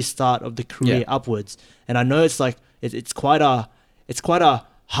very start of the career upwards. And I know it's like it's quite a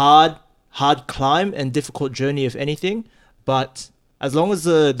hard climb and difficult journey, if anything. But as long as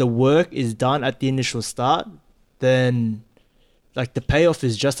the work is done at the initial start, then like the payoff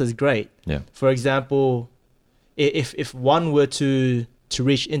is just as great. Yeah. For example, if one were to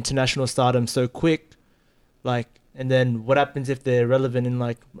reach international stardom so quick, like, and then what happens if they're relevant in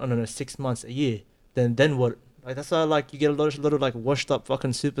like, I don't know, 6 months, a year? Then what? Like that's why like you get a lot of like washed up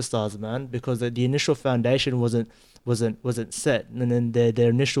fucking superstars, man, because the initial foundation wasn't set, and then their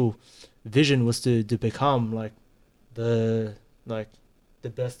initial vision was to become like the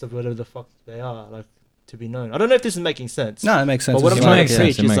best of whatever the fuck they are, like to be known. I don't know if this is making sense. No, it makes sense. But what I'm trying to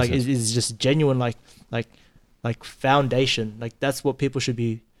preach sense. is like is just genuine like foundation. Like that's what people should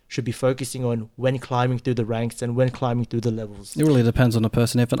be focusing on when climbing through the ranks and when climbing through the levels. It really depends on the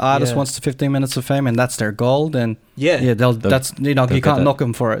person. If an artist wants 15 minutes of fame and that's their goal, then that's, you know, you can't knock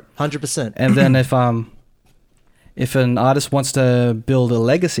them for it. 100%. And then if an artist wants to build a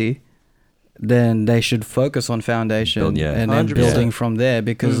legacy, then they should focus on foundation and then building from there,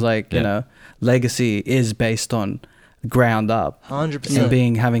 because you know, legacy is based on ground up 100%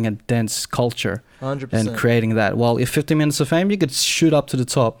 and having a dense culture 100%. and creating that. Well, if 15 minutes of fame, you could shoot up to the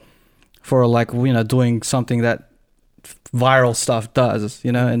top for like, you know, doing something that viral stuff does,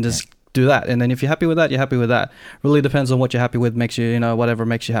 you know, and just do that. And then if you're happy with that, you're happy with that. Really depends on what you're happy with, makes you, whatever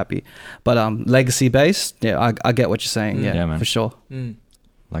makes you happy. But legacy based, yeah, I get what you're saying. Yeah, man. for sure.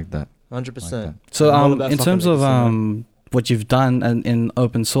 Like that. 100%. So in terms of what you've done in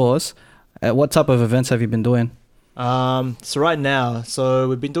open source, what type of events have you been doing? So right now,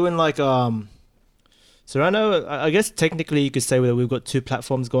 we've been doing like so right now, I guess technically you could say that we've got 2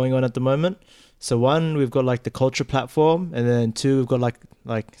 platforms going on at the moment. So one, we've got like the culture platform, and then 2, we've got like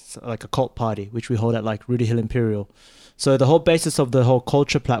a cult party, which we hold at like Rudy Hill Imperial. So the whole basis of the whole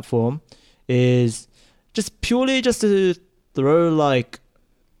culture platform is just purely just to throw like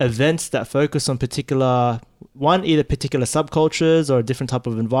events that focus on either particular subcultures or a different type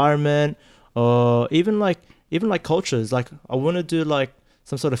of environment, or even like cultures. Like I want to do like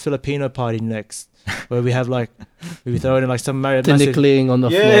some sort of Filipino party next, where we have like we throw in like some Tinikling on the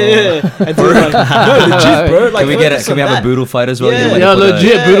floor. Yeah. And do like, no, legit, bro. Like, can we have a boodle fight as well? Yeah,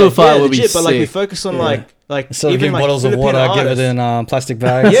 legit boodle fight would be sick. But like we focus on like so even give like bottles of Filipino water, artists. give it in plastic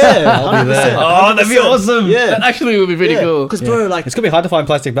bags. Yeah, I'll be there. 100%. Oh, that'd be awesome. Yeah, That actually would be pretty cool. Because bro, like It's gonna be hard to find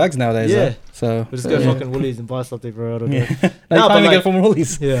plastic bags nowadays. Yeah. So we just go fucking Woolies and buy something, bro. I don't know. you No, can't but even like- get it from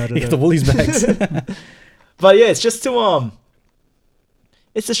Woolies. Yeah, I don't You get the know. Woolies bags. But yeah, it's just to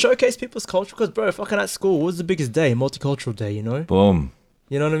it's to showcase people's culture. Because bro, fucking at school, what was the biggest day? Multicultural day, you know? Boom.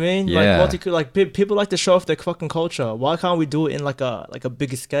 You know what I mean? Yeah. Like people like to show off their fucking culture. Why can't we do it in like a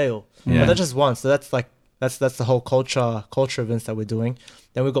bigger scale? Yeah. But that's just one. So that's like that's the whole culture events that we're doing.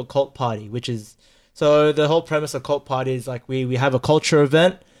 Then we've got cult party, which is so the whole premise of cult party is like we have a culture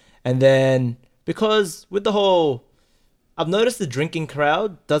event, and then because with the whole, I've noticed the drinking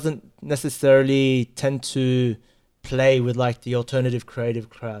crowd doesn't necessarily tend to play with like the alternative creative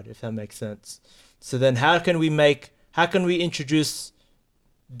crowd, if that makes sense. So then how can we introduce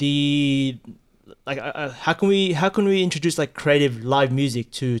the like how can we introduce like creative live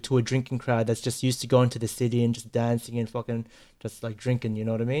music to a drinking crowd that's just used to going to the city and just dancing and fucking just like drinking, you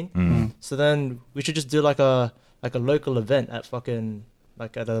know what I mean? So then we should just do like a local event at fucking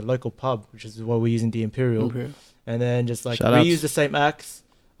like at a local pub, which is what we're using, the Imperial. And then just like Shout reuse outs. the same acts,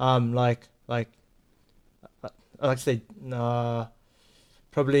 like I say,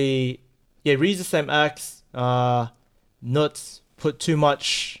 probably, yeah, reuse the same acts, not put too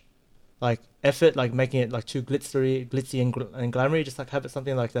much, like, effort, like, making it, like, too glitzy and glamoury, just, like, have it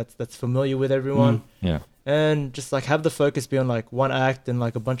something, like, that's familiar with everyone, Yeah. and just, like, have the focus be on, like, one act and,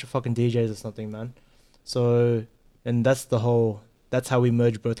 like, a bunch of fucking DJs or something, man. So, and that's how we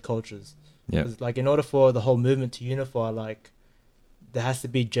merge both cultures. Yeah. 'Cause, like, in order for the whole movement to unify, like, there has to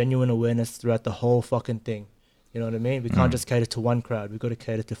be genuine awareness throughout the whole fucking thing. You know what I mean? We can't just cater to one crowd. We got to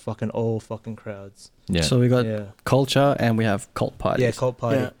cater to fucking all fucking crowds. Yeah. So we got Yeah. culture and we have cult parties. Yeah, cult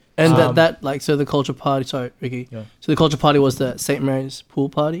party. Yeah. And that like, so the culture party, sorry, Ricky. Yeah. So the culture party was the St. Mary's pool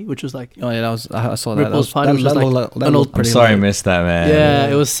party, which was like, Oh yeah, I saw that. Ripple's party was just like that an looked old- I'm pretty sorry I lit. missed that, man. yeah,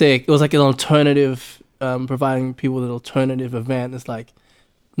 it was sick. It was like an alternative, providing people with an alternative event. It's like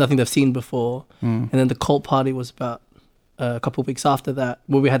nothing they've seen before. And then the cult party was about a couple of weeks after that,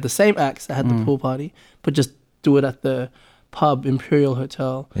 where we had the same acts that had the pool party, but just do it at the pub Imperial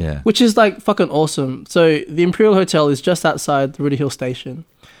Hotel. Yeah. Which is like fucking awesome. So the Imperial Hotel is just outside the Rudy Hill station,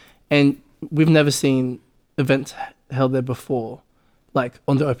 and we've never seen events held there before, like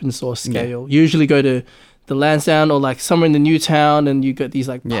on the open source scale. You usually go to the Lansdowne or like somewhere in the new town, and you get these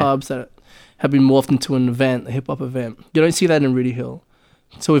like pubs that have been morphed into an event, a hip hop event. You don't see that in Rudy Hill.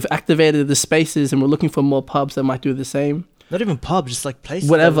 So we've activated the spaces, and we're looking for more pubs that might do the same. Not even pub, just like places.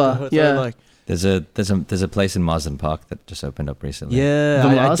 Whatever, that we yeah. Like, There's a place in Marsden Park that just opened up recently. yeah. The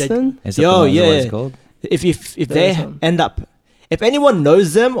I- Marsden? Is that Yo, the yeah. what it's called? If There's they some. end up, if anyone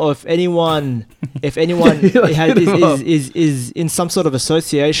knows them, or if anyone is in some sort of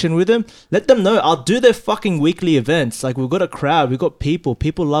association with them, let them know. I'll do their fucking weekly events. Like, we've got a crowd, we've got people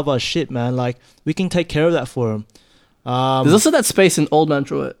love our shit, man. Like, we can take care of that for them. There's also that space in Old Mount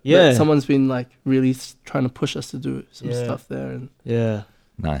Druitt. Yeah. that someone's been like really trying to push us to do some Yeah. stuff there, and Yeah.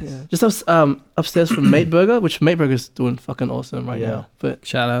 Nice. yeah, just upstairs from Mate Burger, which Mate Burger's doing fucking awesome right Yeah. now. But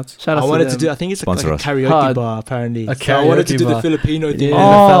Shout outs. shout out I wanted to to them. do. I think it's like Sponsor a us. karaoke Hard. bar apparently. A So I wanted to karaoke do the bar. Filipino thing.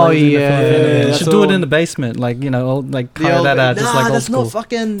 Oh, You yeah. should do it in the basement, like like carry that out, just like old that's school. not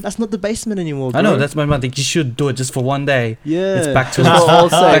fucking. That's not the basement anymore. I know bro. that's my mind. You should do it just for one day. Yeah. It's back to Just for all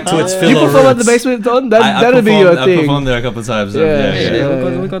back to its You Philo perform at the roots. basement, Don? That'd be your I thing. performed there a couple of times. Yeah.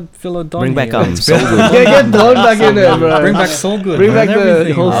 Yeah, we got Philo Don. Bring back here. Soul Good. Yeah, get Don back in there, bro. Bring back Soul Good. Bring man, back the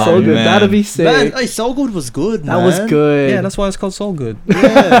everything. whole Oh, Soul Good. man. That'd be sick. Man, Soul Good was good. That was good. Yeah, that's why it's called Soul Good.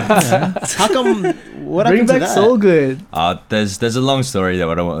 Yeah. How come? What Bring happened to back that? so good. There's a long story that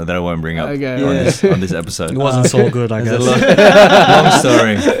I won't bring up Okay. on this episode. It wasn't so good, I There's guess.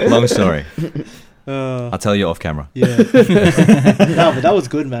 a long story. I'll tell you off camera. Yeah. No, but that was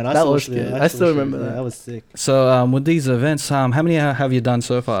good, man. That was good. I still remember that. That was sick. So with these events, how many have you done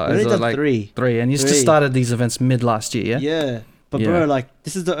so far? We Is only it done three. Three, and you just started these events mid last year, yeah? Yeah. But Yeah. bro, like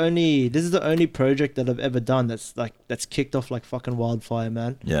this is the only project that I've ever done that's kicked off like fucking wildfire,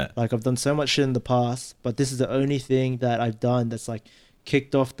 man. Yeah. Like I've done so much shit in the past, but this is the only thing that I've done that's like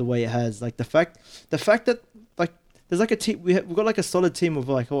kicked off the way it has. Like the fact that like there's like a team we've got like a solid team of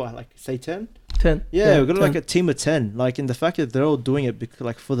like say 10. 10. Yeah, we've got 10. like a team of 10. Like in the fact that they're all doing it because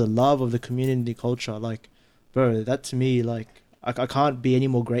like for the love of the community culture. Like, bro, that to me like I can't be any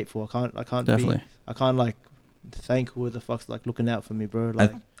more grateful. I can't Definitely. I can't like thank who the fuck's like looking out for me, bro.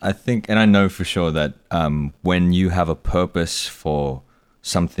 Like I think, and I know for sure that when you have a purpose for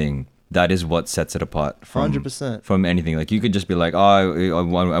something, that is what sets it apart from 100%. from anything. Like you could just be like, oh,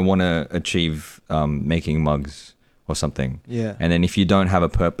 I want to achieve making mugs or something. Yeah. And then if you don't have a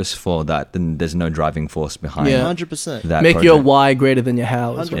purpose for that, then there's no driving force behind Yeah. 100%. that. Make project. your why greater than your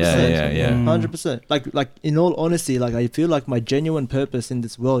how. is 100%. what it Yeah, says. yeah. 100%. Like in all honesty, like I feel like my genuine purpose in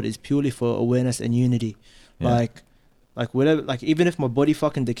this world is purely for awareness and unity. Yeah. Like whatever, like even if my body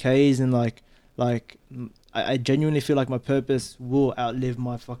fucking decays and I genuinely feel like my purpose will outlive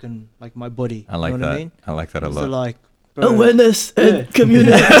my fucking like my body. I like you know that. What I mean? I like that a So lot. like, bro, Awareness Yeah. and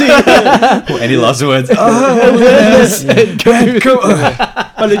community. Any last words? Awareness and community.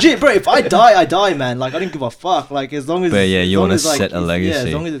 but legit, bro, if I die, man. Like I don't give a fuck. Like as long as. But yeah, you want wanna to set a legacy. Yeah,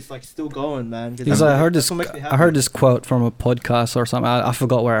 as long as it's like still going, man. Because I heard that's this, what makes me I heard happy. this quote from a podcast or something. I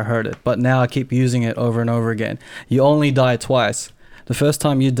forgot where I heard it, but now I keep using it over and over again. You only die twice. The first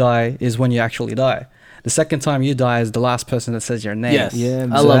time you die is when you actually die. The second time you die is the last person that says your name. Yes. Yeah,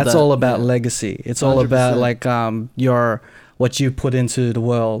 man. I So love that's that. all about legacy. It's all about 100%. like your what you put into the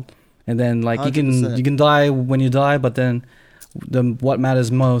world, and then like you 100%. can die when you die, but then what matters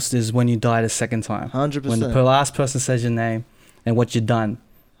most is when you die the second time. 100%. When the last person says your name and what you've done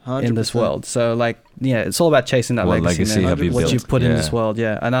in this 100%. world. So like yeah, it's all about chasing that What legacy, legacy man. have you What you built? put in this Yeah. world,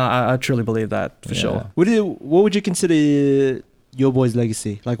 yeah. And I truly believe that for Yeah. sure. What would you consider your boys'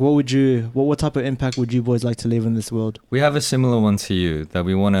 legacy? Like, what type of impact would you boys like to leave in this world? We have a similar one to you, that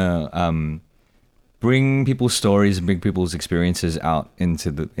we want to bring people's stories, bring people's experiences out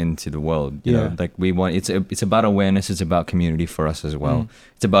into the world. You know, like we want it's about awareness. It's about community for us as well.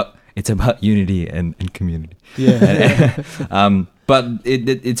 It's about unity and community. Yeah. But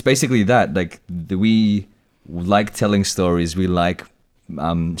it's basically that. Like we like telling stories. We like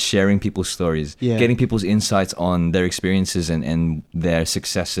sharing people's stories, Yeah. getting people's insights on their experiences and their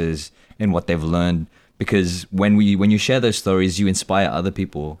successes and what they've learned. Because when you share those stories, you inspire other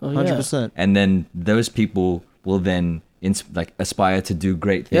people, Oh, yeah. 100%. and then those people will then aspire to do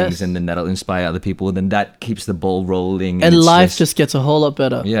great things, Yes. and then that'll inspire other people. Then that keeps the ball rolling, And it's life just gets a whole lot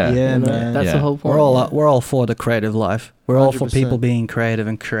better. yeah. Yeah, You know, man. that's Yeah. the whole point. We're all for the creative life. We're all for 100%. people being creative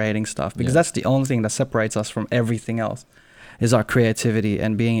and creating stuff, because Yeah. that's the only thing that separates us from everything else, is our creativity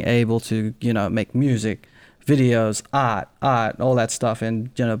and being able to, you know, make music, videos, art, all that stuff, and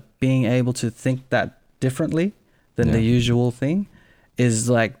you know, being able to think that differently than the Yeah. usual thing is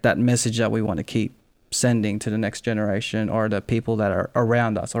like that message that we want to keep sending to the next generation or the people that are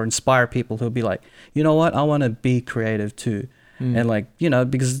around us, or inspire people who'll be like, you know what, I want to be creative too. And like, you know,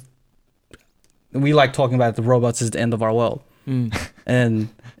 because we like talking about the robots is the end of our world.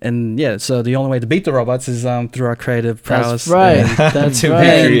 And yeah, so the only way to beat the robots is through our creative prowess. That's right. And, That's To be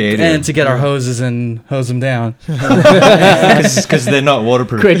right. creative. and to get our hoses and hose them down. Because they're not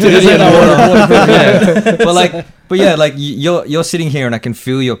waterproof. Creativity and But yeah, like you're sitting here, and I can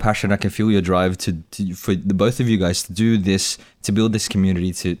feel your passion. I can feel your drive for the both of you guys to do this, to build this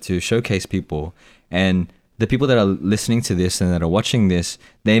community, to showcase people. And the people that are listening to this and that are watching this,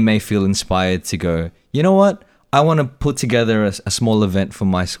 they may feel inspired to go, you know what? I want to put together a small event for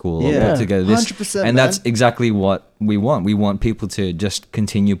my school. Or Yeah. put together this, 100%, and that's man. exactly what we want. We want people to just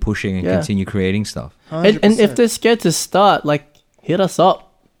continue pushing and Yeah. continue creating stuff. And if they're scared to start, like, hit us up.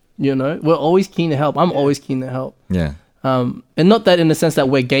 You know, we're always keen to help. I'm always keen to help. Yeah. And not that in the sense that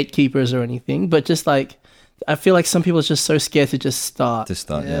we're gatekeepers or anything, but just like, I feel like some people are just so scared to just start To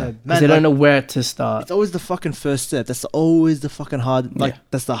start, Yeah, yeah. man. because they don't like, know where to start. It's always the fucking first step. That's always the fucking hard. Like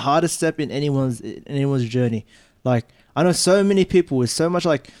that's the hardest step in anyone's journey. Like I know so many people with so much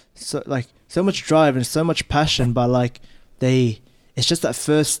so much drive and so much passion, but like it's just that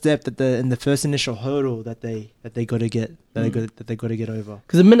first step the first initial hurdle that they got to get that they got to get over.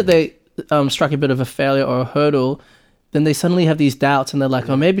 Because the minute they strike a bit of a failure or a hurdle, then they suddenly have these doubts and they're like,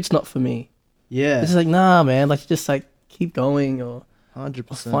 oh, maybe it's not for me. Yeah, It's just like, nah, man. Like, just like keep going or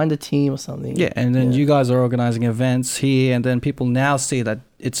 100%. find a team or something. Yeah, and then you guys are organizing events here, and then people now see that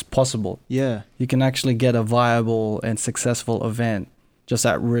it's possible. Yeah, You can actually get a viable and successful event just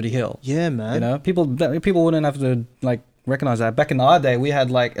at Rudy Hill. yeah, man. You know, people wouldn't have to like recognize that. Back in our day, we had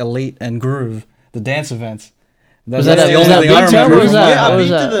like Elite and Groove, the dance events. Was That's that the was only that thing I Big Town? remember. What was that? Yeah, What I've was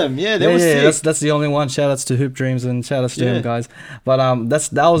been to that? them. Yeah, they were sick. That's the only one. Shout outs to Hoop Dreams and shout outs to him, guys. But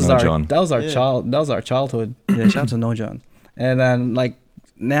that was No our John. childhood. Yeah, shout out to No John. And then like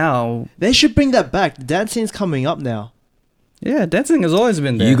now, They should bring that back. The dancing's coming up now. yeah, dancing has always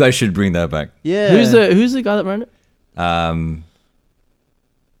been there. You guys should bring that back. Yeah. Who's the guy that ran it?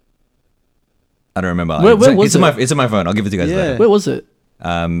 I don't remember. Where was It's on my phone. I'll give it to you guys Yeah. later. Where was it?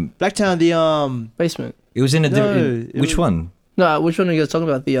 Blacktown, the Basement. It was in a No, different. it Which was- one? No, which one are you guys talking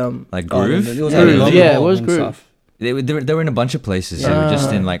about? The Like Oh, Groove? it was Yeah, at Groove. Logan Yeah, Hall where's and Groove? stuff. They were in a bunch of places. They were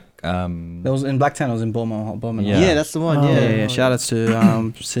just in like It was in Blacktown. It was in Bowman. Yeah. yeah, that's the one. Oh. Yeah. Yeah. Shout outs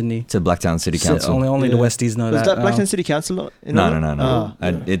to Sydney. to Blacktown City Council. Only the Yeah. Westies know Was that that. Blacktown City Council? No. Oh.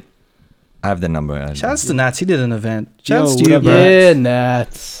 I have the number. Shout outs to Nats. He did an event. Yo, Shout outs to what you, up, bro. Yeah,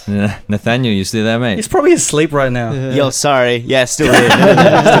 Nats. Nathaniel, you still there, mate? He's probably asleep right now. Yo, sorry. Yeah, still here. Still here.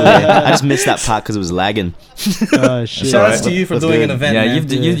 I just missed that part because it was lagging. Oh shit. Shout outs to you for What's doing good? an event. Yeah,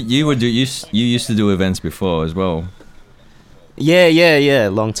 man. you used to do events before as well. Yeah.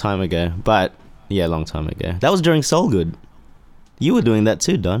 Long time ago. But yeah, long time ago. That was during Soul Good. You were doing that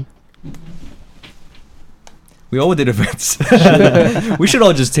too, Don. We all did events. We should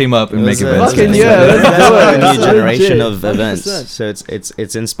all just team up and It make was a- events. Fucking That's yeah, that's let's do like it. a That's new generation legit. of events. 100%. So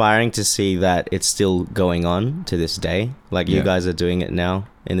it's inspiring to see that it's still going on to this day. Like you Yeah. guys are doing it now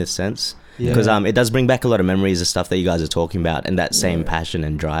in this sense. Yeah. Because it does bring back a lot of memories of stuff that you guys are talking about and that same passion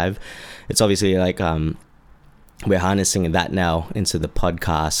and drive. It's obviously like we're harnessing that now into the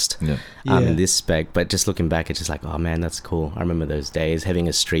podcast Yeah. in this spec, but just looking back, it's just like, oh man, that's cool. I remember those days having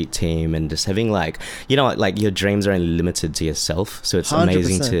a street team and just having like, you know, like your dreams are only limited to yourself, so it's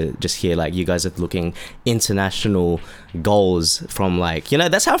amazing 100%. to just hear like you guys are looking international goals from like, you know,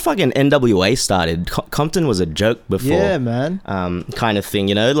 that's how fucking NWA started. Compton was a joke before. Yeah, man. Kind of thing,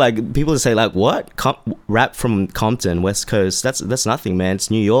 you know, like people say like, what rap from Compton, West Coast, that's nothing, man.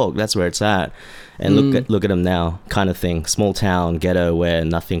 It's New York, that's where it's at. And look at them now, kind of thing. Small town, ghetto, where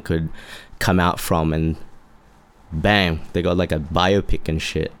nothing could come out from, and bang, they got like a biopic and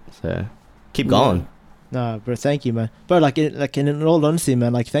shit. So keep going. Nah, bro, thank you, man. Bro, in all honesty,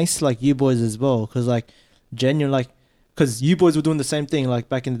 man, like thanks to like you boys as well, cause like genuine, like, cause you boys were doing the same thing like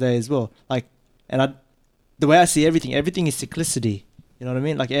back in the day as well. Like, and the way I see everything is cyclicity. You know what I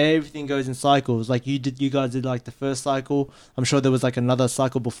mean? Like everything goes in cycles. Like you guys did like the first cycle. I'm sure there was like another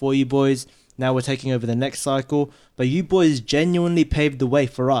cycle before you boys. Now we're taking over the next cycle. But you boys genuinely paved the way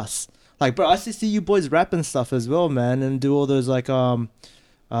for us. Like, bro, I used to see you boys rap and stuff as well, man, and do all those like what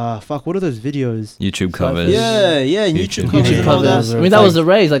are those videos? YouTube covers. Yeah, YouTube covers. YouTube and all that. covers. I mean, that was the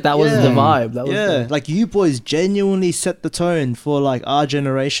rage. Like that was the vibe. That was Yeah, like you boys genuinely set the tone for like our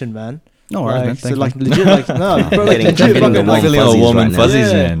generation, man. No worries, man. Like, so Thanks, like man. legit, like no, bro, like Getting- legit, getting fucking, the like, Feeling all fuzzies warm right and now.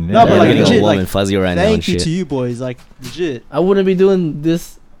 fuzzies, Yeah. man. No, but Yeah, like getting all legit, warm like, and fuzzy right now. thank and you shit. to you boys, like legit. I wouldn't be doing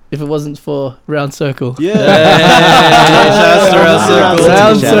this if it wasn't for Round Circle. Yeah. Shouts to Round Circle.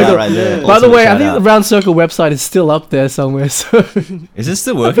 Round Shout out Circle. right there. By the Ultimate way, I shout think out. the Round Circle website is still up there somewhere. So Is it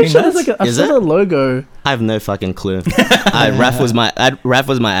still I'm working? pretty sure there's like I Is saw it? the logo. I have no fucking clue. Raph was my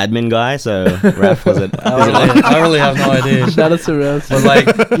admin guy, so Raph was it. I really have no idea. Shout out to Round But Circle.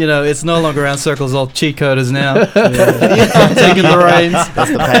 like, you know, it's no longer around circles, all cheat coders now. I'm taking the reins.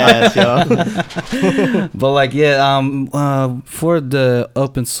 That's the past, yo. But like, yeah, for the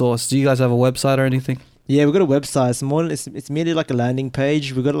open source, do you guys have a website or anything? Yeah, we've got a website. It's merely like a landing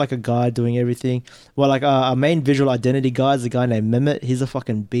page. We've got like a guy doing everything. Well, like our main visual identity guy is a guy named Mehmet. He's a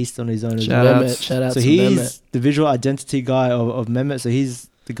fucking beast on his own as Shout well. out. Shout out So to he's Mehmet. the visual identity guy of Mehmet. So he's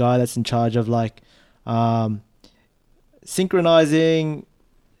the guy that's in charge of like synchronizing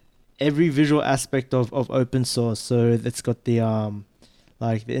every visual aspect of open source. So it's got the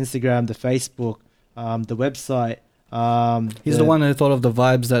like the Instagram, the Facebook, the website. He's the one who thought of the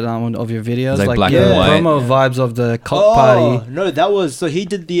vibes that of your videos, Like black and white. promo vibes of the cult party. No, that was so he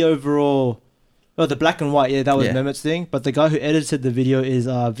did the overall. Oh, the black and white. Yeah, that was Yeah. Mehmet's thing. But the guy who edited the video is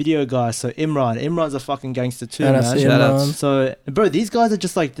video guy. So Imran. Imran's a fucking gangster too, Shout out man. to Shout Imran. outs. So, bro, these guys are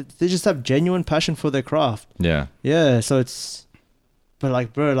just like they just have genuine passion for their craft. Yeah. Yeah. So it's, but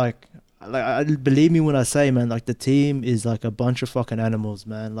like, bro, like believe me when I say, man, like the team is like a bunch of fucking animals,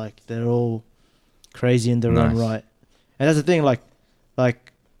 man. Like they're all crazy in their own Nice. right. And that's the thing, like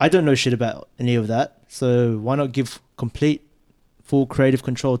I don't know shit about any of that. So why not give complete full creative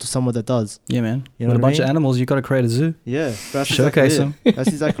control to someone that does. Yeah, man. You know With a what I bunch of mean? animals, you got to create a zoo. Yeah, that's Showcase exactly it. That's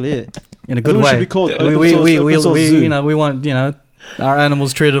exactly it. In a good It should way. be called we open source zoo. you know, we want, you know, our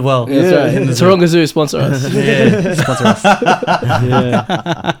animals treated well. Yeah, that's right. Taronga Zoo sponsor us. Yeah, sponsor us.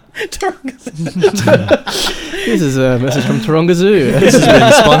 Yeah. This is a message from Taronga Zoo. This has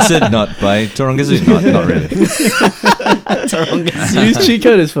been sponsored not by Taronga Zoo. Not really. Use cheat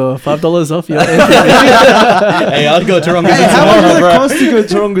code is for $5 off your Hey, I'll go to Taronga Zoo Hey, how much tomorrow, does it bro. cost to go to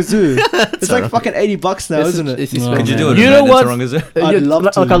Taronga Zoo? It's like fucking $80 now, isn't it? Could you do it? You know what? Taronga Zoo? I'd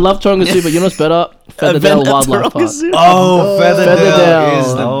love to. Like, I love Taronga Zoo, but you know what's better? Featherdale Wildlife Park. Oh, Featherdale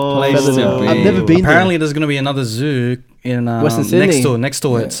is the Oh, place Featherdale. to be. I've never been Apparently, there's going to be another zoo in Western Sydney. next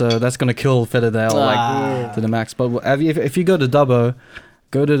to it, so that's going to kill Featherdale like to the max. But if you go to Dubbo,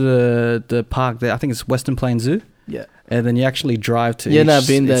 go to the park there. I think it's Western Plains Zoo. Yeah. And then you actually drive to Yeah, no, I've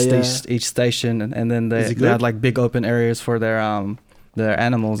been there, each station, and then Is they it good? had like big open areas for their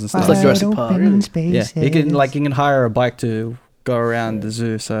animals and It's stuff. like Jurassic Park. Yeah, you can hire a bike to go around the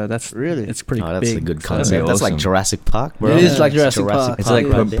zoo, so that's Really? it's pretty Oh, that's big. a good So- concept. That's like awesome. Jurassic Park, bro. It is like Jurassic Park. It's like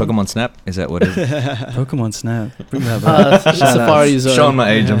right there. Pokemon Snap. Is that what it is? Pokemon Snap. Bring that back. Safari Zone. Showing my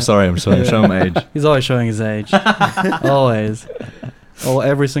age. I'm sorry. I'm showing my age. He's always showing his age. Always.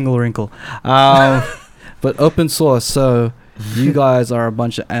 Every single wrinkle. But open source, so you guys are a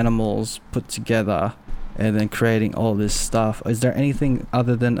bunch of animals put together and then creating all this stuff. Is there anything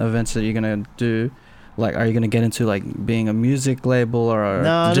other than events that you're going to do? Like, are you going to get into like being a music label or a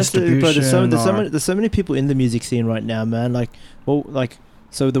Nah, distribution? bro, or- there's so many people in the music scene right now, man. Like, well, like,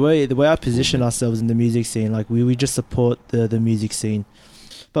 so the way I position ourselves in the music scene, like we just support the music scene.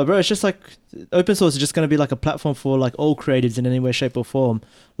 But bro, it's just like open source is just gonna be like a platform for like all creatives in any way, shape, or form.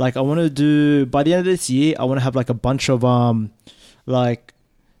 Like, I want to do by the end of this year, I want to have like a bunch of like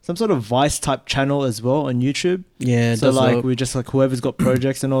some sort of Vice type channel as well on YouTube. Yeah, So like we just like whoever's got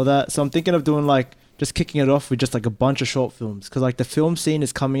projects and all that. So I'm thinking of doing like just kicking it off with just like a bunch of short films, because like the film scene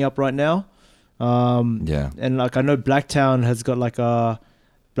is coming up right now. Yeah. And like I know Blacktown has got like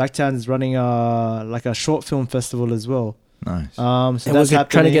Blacktown is running like a short film festival as well. Nice. So And that's we're trying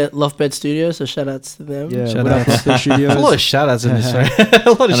to happening. get Lovebed Studios, so shout outs to them. Yeah, Shout what out. up, Lovebed Studios. a lot of shout outs in this, right?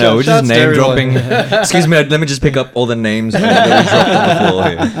 A lot of I know, we're just shout-outs to name everyone. dropping. Excuse me, let me just pick up all the names that we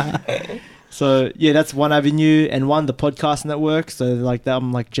dropped on the floor here. So yeah, that's one avenue, and one, the podcast network. So like that,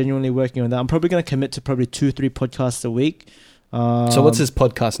 I'm like genuinely working on that. I'm probably going to commit to probably 2-3 podcasts a week. So what's this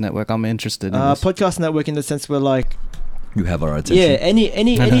podcast network? I'm interested in this. Podcast network in the sense where like You have our attention. yeah,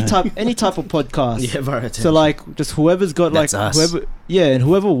 any type of podcast. Yeah, bro. So like just whoever's got That's like us.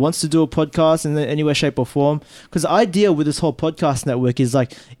 whoever wants to do a podcast in any way, shape, or form. Because the idea with this whole podcast network is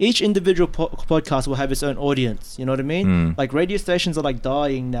like each individual podcast will have its own audience. You know what I mean? Mm. Like radio stations are like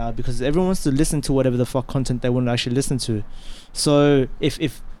dying now because everyone wants to listen to whatever the fuck content they want to actually listen to. So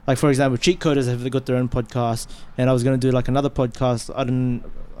if like for example, Cheat Coders have got their own podcast, and I was gonna do like another podcast.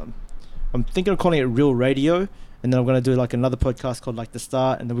 I'm thinking of calling it Real Radio. And then I'm gonna do like another podcast called like The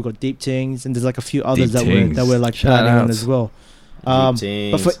Start, and then we've got Deep Tings, and there's like a few others Deep that we're like Shout planning on outs. as well.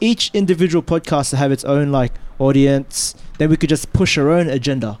 But for each individual podcast to have its own like audience, then we could just push our own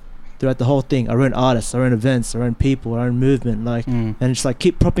agenda throughout the whole thing, our own artists, our own events, our own people, our own movement, like, and just like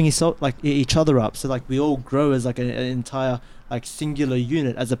keep propping each other up, so like we all grow as like an entire like singular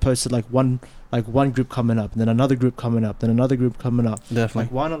unit, as opposed to like one group coming up, and then another group coming up, then another group coming up. Definitely.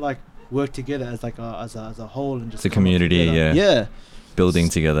 Like, why not like work together as like as a whole and just It's a come up community, together? yeah. Building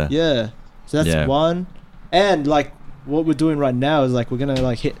together. Yeah. So that's Yeah. one. And like what we're doing right now is like we're gonna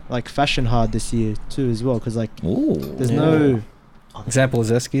like hit like fashion hard this year too as well, because like Ooh. there's no Example is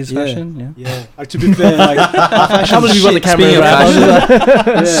Esky's Yeah. fashion. Yeah. Like, to be fair, like How many people on the camera? Speaking of Raf?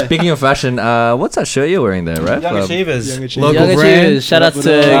 Yeah. Speaking of fashion, what's that shirt you're wearing there, right? Young Local Young brand. Achievers, shout outs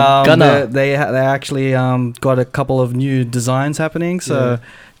to Gunnar. They actually got a couple of new designs happening. So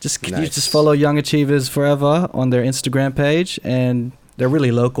you Nice. just follow Young Achievers Forever on their Instagram page, and they're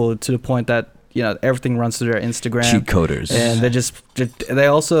really local to the point that everything runs through their Instagram. Cheat Coders. And they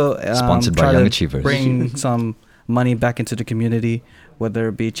also Sponsored by try Young to Achievers. bring some money back into the community, whether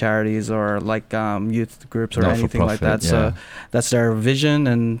it be charities or like youth groups or anything like that. Not-for-profit, So that's their vision,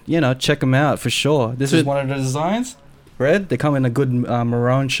 and check them out for sure. This is one of the designs. Red. They come in a good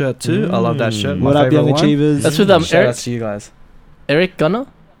maroon shirt too. I love that shirt. My What up, favorite Young one. Achievers? That's with Shout Eric. out to you guys. Eric Gunnar.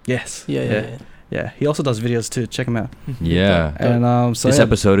 Yes. Yeah. Yeah. He also does videos too. Check him out. Yeah. And so This yeah,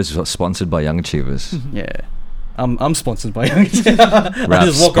 episode is sponsored by Young Achievers. Yeah. I'm sponsored by Young Achievers. I Rap's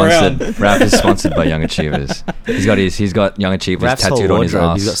just walk around. sponsored. Rap is sponsored by Young Achievers. He's got Young Achievers Rap's whole tattooed on his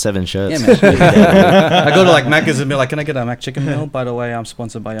wardrobe. ass. He's got 7 shirts. Yeah, man. I go to like Macca's and be like, "Can I get a Mac chicken meal?" By the way, I'm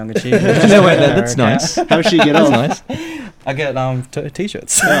sponsored by Young Achievers. That's nice. How should you get That's on? nice. I get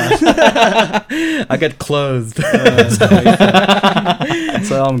t-shirts. I get clothed.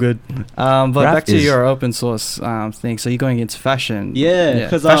 So I'm good. But Rap back to is- your open source thing. So you're going into fashion. Yeah,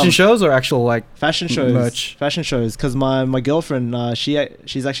 'cause, fashion shows or actual like fashion shows. merch? Fashion shows. Because my girlfriend,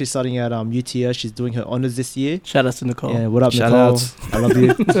 she's actually studying at UTS. She's doing her honors this year. Shout out to Nicole. Yeah, what up, Shout Nicole? outs. I love you.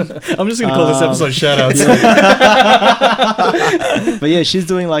 I'm just gonna call this episode shout outs. But yeah, she's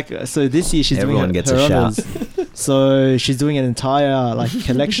doing so this year she's Everyone doing gets her a shout. honors. So she's doing an entire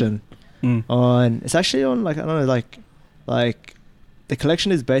collection Mm. on. It's actually on I don't know like the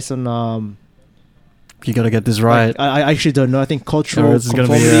collection is based on You gotta get this right. I actually don't know. I think cultural It's gonna be,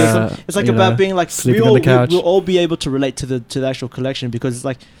 conformity or something. It's about being sleeping on the couch. we'll all be able to relate to the actual collection because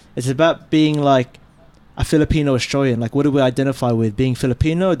it's about being a Filipino Australian. What do we identify with? Being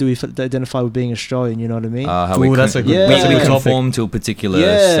Filipino, or do we identify with being Australian? You know what I mean? How Ooh, that's a good- Yeah. that's a we good topic. conform to a particular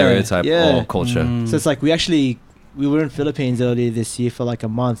Yeah, stereotype yeah. or culture. Mm. So it's we were in Philippines earlier this year for a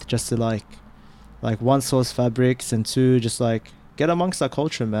month just to one, source fabrics, and two, just get amongst our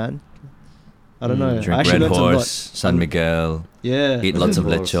culture, man. I don't know. I Drink actually Red learned a lot. Horse, San Miguel, Yeah. eat lots of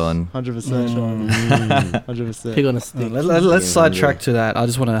Red Horse. lechon. 100%. Mm. 100%. Pig on a stick. Let's sidetrack to that. I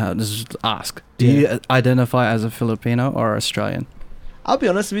just want to just ask: do you identify as a Filipino or Australian? I'll be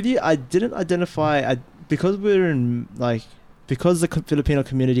honest with you. I didn't identify because we're in because the Filipino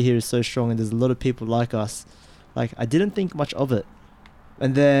community here is so strong and there's a lot of people like us. I didn't think much of it,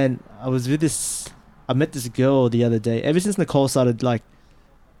 and then I met this girl the other day. Ever since Nicole started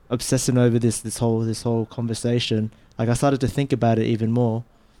obsessing over this whole conversation, I started to think about it even more,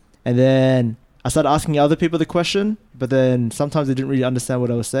 and then I started asking other people the question, but then sometimes they didn't really understand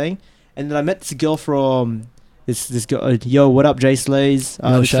what I was saying, and then I met this girl from. This girl, yo, what up, Jay Slays?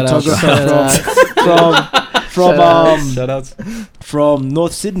 No, This shout out. from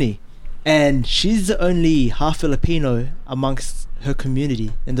North Sydney, and she's the only half Filipino amongst her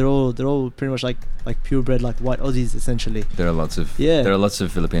community, and they're all pretty much like purebred white Aussies essentially. There are lots of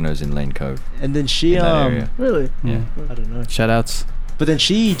Filipinos in Lane Cove. And then she in that area. Really? Yeah. I don't know, Shout outs. but then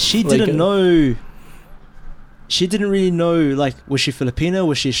she didn't know. She didn't really know, was she Filipino?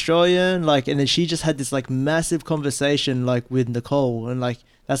 Was she Australian? And then she just had this, massive conversation, with Nicole. And,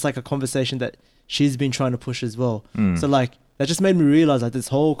 that's, a conversation that she's been trying to push as well. Mm. So, that just made me realize, this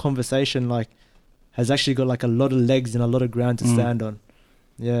whole conversation, has actually got, a lot of legs and a lot of ground to stand on.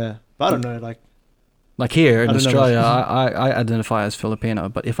 Yeah. But I don't know, Here in I don't know. Australia, I identify as Filipino,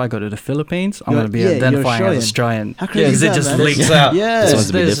 but if I go to the Philippines, I'm You're- going to be yeah, you're identifying as Australian. How crazy is Because it that, just man? leaks out. Yeah. This one's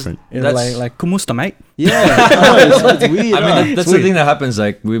a bit There's- different. You know, That's- like kumusta, mate? Yeah. I know, it's weird. I mean, that's the weird. thing that happens.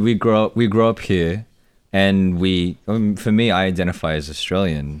 We grow up here, and for me, I identify as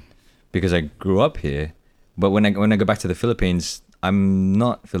Australian because I grew up here. But when I go back to the Philippines, I'm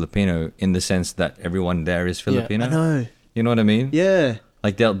not Filipino in the sense that everyone there is Filipino. I know. You know what I mean? Yeah.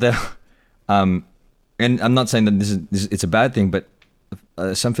 They'll and I'm not saying that this is it's a bad thing, but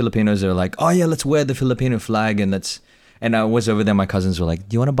some Filipinos are like, oh yeah, let's wear the Filipino flag and I was over there. My cousins were like,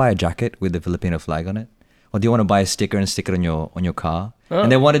 do you want to buy a jacket with the Filipino flag on it, or do you want to buy a sticker and stick it on your car? Oh. And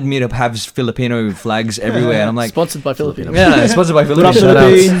they wanted me to have Filipino flags everywhere, and I'm like, Sponsored by Filipino. yeah, it's sponsored by What up, Filipinos.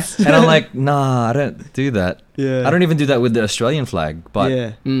 Philippines? And I'm like, nah, I don't do that. Yeah. I don't even do that with the Australian flag, but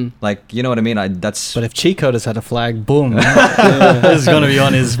yeah. you know what I mean. That's But if Cheat Coders had a flag, boom, it's going to be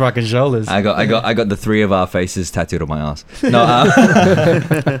on his fucking shoulders. I got the three of our faces tattooed on my ass. No, I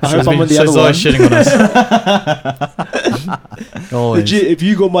hope I'm on the so other it's one. always shitting on us. Always. Legit, if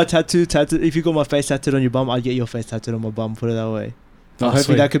you got my if you got my face tattooed on your bum, I'd get your face tattooed on my bum. Put it that way. Oh, I'm hoping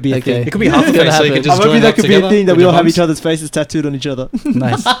sweet. that could be a Okay. thing. It could be half a It's gonna face, so you happen. could just I'm join hoping that up could be a together thing that with we your all have bums. each other's faces tattooed on each other.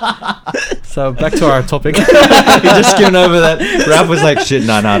 Nice. So back to our topic. you just skimming over that. Raph was like, shit,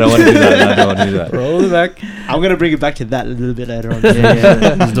 no, I don't want to do that. No, I don't want to do that. Roll it back. I'm gonna bring it back to that a little bit later on.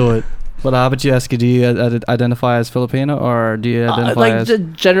 Yeah, let's do it. But how about you, Esky? Do you identify as Filipino or do you identify as...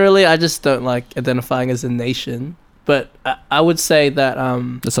 Generally, I just don't like identifying as a nation. But I would say that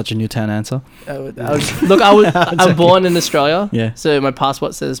That's such a Newtown answer. I'm born in Australia. Yeah. So my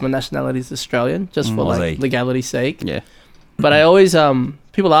passport says my nationality is Australian, just for Aussie. legality's sake. Yeah. But I always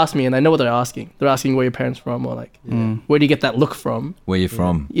people ask me, and I know what they're asking. They're asking where your parents from, or where do you get that look from? Where you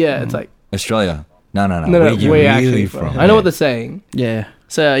from? Yeah, it's like Australia. No. no, Where you where you really actually from? I know what they're saying. Yeah.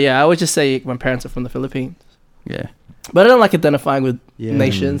 So yeah, I would just say my parents are from the Philippines. Yeah. But I don't like identifying with Yeah.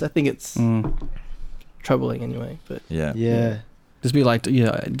 nations. I think it's Mm. troubling anyway. But Yeah. Yeah. Just be like,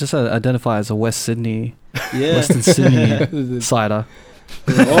 just identify as a West Sydney, Yeah. Western Sydney cider.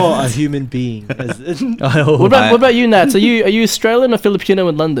 Or a human being. what about you, Nats? Are you Australian or Filipino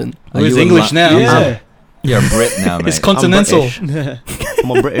in London? Are It's you English now. Yeah. You're a Brit now, mate. It's continental.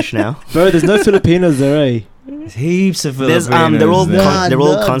 I'm British now. Bro, there's no Filipinos there, eh? There's heaps of There's Filipinos. they're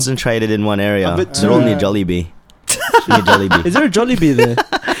all none. concentrated in one area. But They're all near Jollibee. Near Jollibee. Is there a Jollibee there?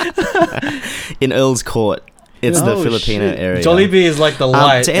 In Earl's Court. It's the Oh, Filipino shit. area. Jollibee is like the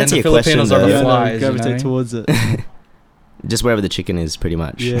light, to and answer the your question, Filipinos are though- the Yeah, no, flies. gravitate towards it. Just wherever the chicken is, pretty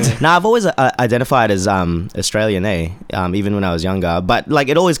much. Yeah. Now, I've always identified as Australian, even when I was younger. But like,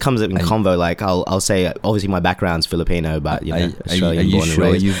 it always comes in convo. Like, I'll say, obviously, my background's Filipino, but you know, Australian are you born and sure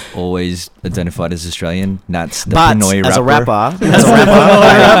raised. you've always identified as Australian? Nats the But Pinoy as a rapper.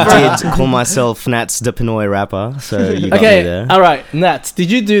 I did call myself Nats the Pinoy rapper. So you got me Okay, there. all right, Nats, did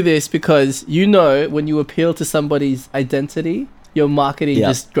you do this because you know when you appeal to somebody's identity, your marketing Yeah.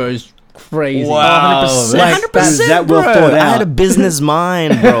 just goes crazy? Wow. 100%, Like, 100%, that well bro. thought I had out. a business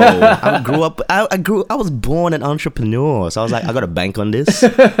mind, bro. I was born an entrepreneur. So I was like, I got to bank on this.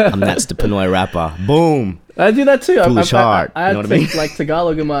 I'm Nats the Pinoy rapper. Boom. I do that too. Foolish heart, I you know what I take mean? like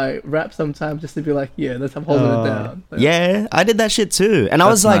Tagalog in my rap sometimes just to be like, yeah, I'm holding it down. Yeah, I did that shit too. And I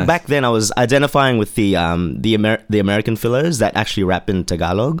was That's like, nice. back then, I was identifying with the American fellows that actually rap in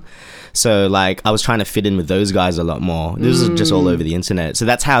Tagalog. So like, I was trying to fit in with those guys a lot more. This was just all over the internet. So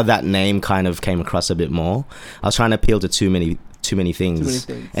that's how that name kind of came across a bit more. I was trying to appeal to too many things.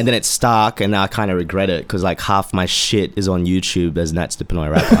 And then it stuck, and now I kind of regret it because like half my shit is on YouTube as Nats the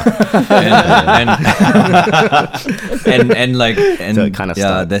Pinoy rapper. and So it kinda yeah,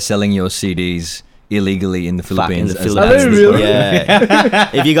 stuck. they're selling your CDs illegally in the Philippines. In the as- Philippines. Are they really? Yeah.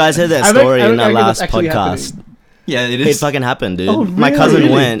 If you guys heard that I reckon- story I in our reckon last that's actually podcast, happening. Yeah, it it is. fucking happened, dude. Oh, My cousin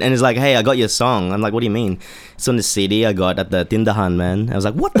really? went and is like, "Hey, I got your song." I'm like, "What do you mean?" It's on the CD I got at the Tindahan, man. I was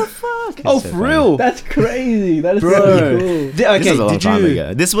like, "What the fuck?" Oh, It's so for funny. real? That's crazy. That is Bro. so cool. This Okay, was a long did time you?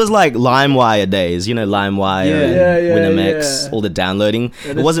 ago. This was like LimeWire days, you know, LimeWire, Yeah. and Yeah, yeah, Winamax, yeah. all the downloading.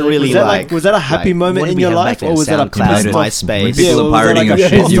 That It is wasn't so really cool. Was that a happy moment what did in we your have back life, then? or was that a SoundCloud, pissed off? MySpace? When people Yeah, are was that pirating like your a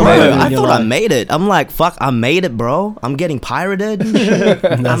shit, pissed you off made moment it. I in your thought I life? made it. I'm like, fuck, I made it, bro. I'm getting pirated.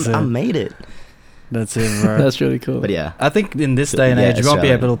 I made it. That's it, bro. That's really cool. But yeah, I think in this day and Yeah, age, you won't be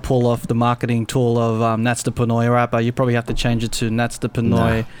Australian. able to pull off the marketing tool of Nats the Pinoy rapper. You probably have to change it to Nats the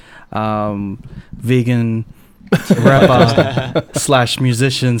Pinoy vegan rapper slash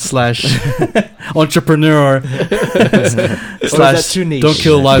musician slash entrepreneur slash too niche? don't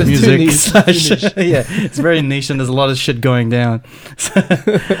kill live That's too music niche, slash yeah, it's very niche and there's a lot of shit going down. So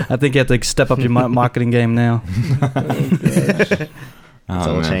I think you have to step up your marketing game now. it's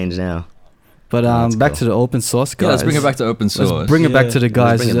Oh, all man. changed now. But That's back cool. to the open source guys. Yeah, let's bring it back to open source. Let's bring it back Yeah. to the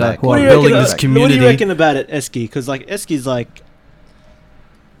guys bring it back. who What are do you building reckon- this What community. do you reckon about it, Esky? Because like Esky's like,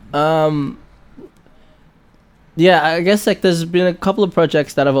 Yeah, I guess like there's been a couple of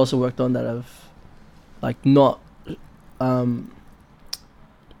projects that I've also worked on that have like not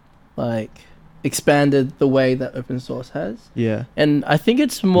like expanded the way that open source has. yeah, And I think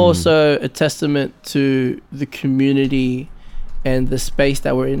it's more so a testament to the community and the space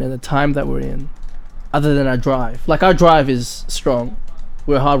that we're in and the time that we're in, other than our drive. Like, our drive is strong.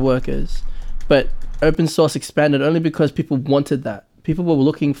 We're hard workers. But open source expanded only because people wanted that. People were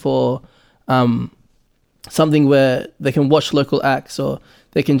looking for something where they can watch local acts or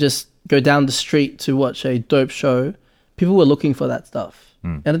they can just go down the street to watch a dope show. People were looking for that stuff.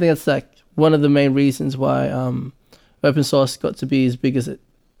 And I think that's like one of the main reasons why open source got to be as big as it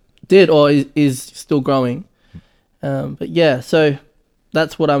did or is still growing. But yeah, so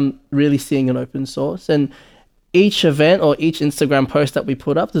that's what I'm really seeing in open source. And each event or each Instagram post that we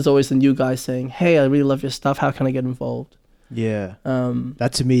put up, there's always a new guy saying, "Hey, I really love your stuff. How can I get involved?" yeah.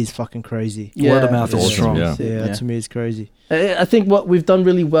 That to me is fucking crazy. Yeah, Word of mouth is awesome, strong. yeah. Yeah, that to me is crazy. I think what we've done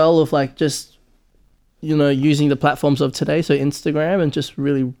really well of like just, you know, using the platforms of today, so Instagram, and just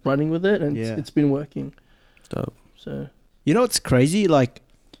really running with it, and Yeah. it's been working. Dope. So You know what's crazy? Like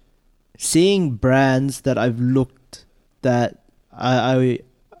seeing brands that I've looked that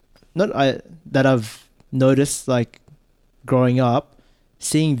that I've noticed like growing up,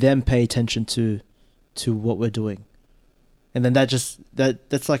 seeing them pay attention to what we're doing, and then that's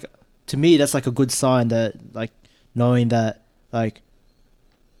like, to me, that's like a good sign that like knowing that like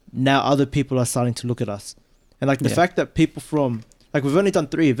now other people are starting to look at us, and like the Yeah. fact that people from like, we've only done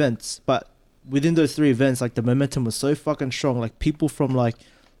 3 events, but within those 3 events, like the momentum was so fucking strong. Like people from like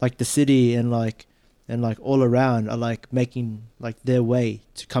the city and like all around are like making like their way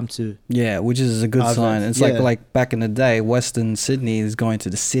to come to. Yeah, which is a good I've- sign. It's yeah. like back in the day, Western Sydney is going to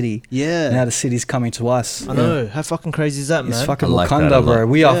the city. Yeah, Now the city's coming to us. I know. How fucking crazy is that, man? It's fucking I like that Wakanda, a lot. bro.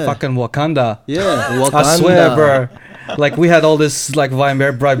 We are Yeah. fucking Wakanda. Yeah, I swear, bro. Like we had all this like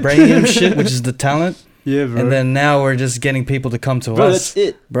vibranium shit, which is the talent, Yeah, bro. And then now we're just getting people to come to bro, us. that's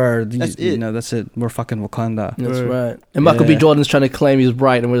it. Bro, That's you it. know, that's it. We're fucking Wakanda. That's Bro. right. And Michael B. Yeah. Jordan's trying to claim he's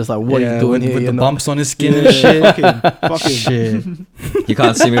right, and we're just like, what are you doing with, here? with the You know? bumps on his skin Yeah, and shit. fucking. Shit. You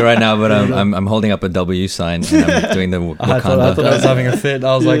can't see me right now, but I'm holding up a W sign and I'm doing the I thought I Wakanda. was having a fit.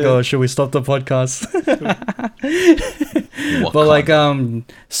 I was like, Yeah. oh, should we stop the podcast? Wakanda. But like,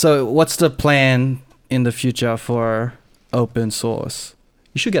 so what's the plan in the future for open source?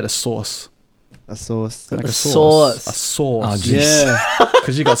 You should get a source. A sauce. Like A sauce. A sauce. Oh, jeez. Yeah,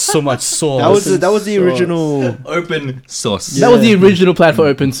 Because you got so much sauce. that was the original. Open source. That was the original plan for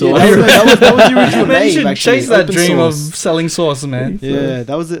open source. Yeah, that was the original Man, you name. should Actually, chase that Open dream source. of selling sauce, man. Yeah,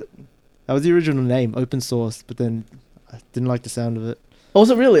 that was it. That was the original name, open source. But then I didn't like the sound of it. Oh, was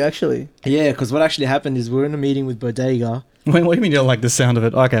it really, actually? Yeah, because what actually happened is we're in a meeting with Bodega. Wait, what do you mean you don't like the sound of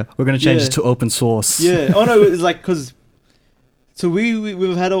it? Okay, we're gonna change Yeah. it to open source. Yeah. Oh no, it's like because. So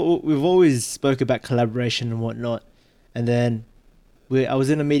we've always spoke about collaboration and whatnot, and then I was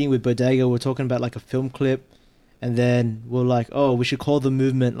in a meeting with Bodega. We're talking about like a film clip, and then we're like, oh, we should call the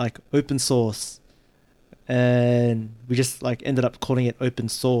movement like open source, and we just like ended up calling it open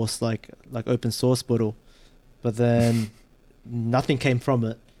source, like open source bottle, but then nothing came from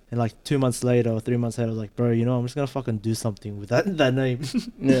it. And like 2 months later or 3 months later, I was like, bro, you know, I'm just gonna fucking do something with that name.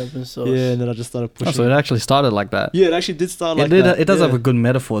 Yeah, open source. Yeah, and then I just started pushing. Oh, so it actually started like that. Yeah, it actually did start like it that. It does yeah. have a good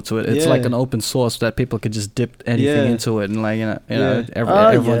metaphor to it. It's Yeah. like an open source that people could just dip anything Yeah. into it and like Yeah.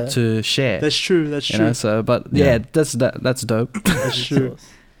 everyone yeah. to share. That's true. That's you true. know, so but Yeah. yeah, that's dope. That's Open true. source.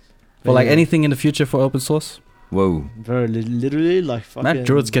 But like Yeah. anything in the future for open source, Whoa. Bro, literally like fucking. Matt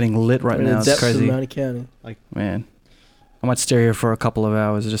Druitt's getting lit right We're in the now. It's depths of crazy, Mountain County. man. I might stay here for a couple of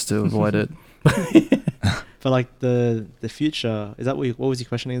hours just to avoid it. For like the future, is that what was your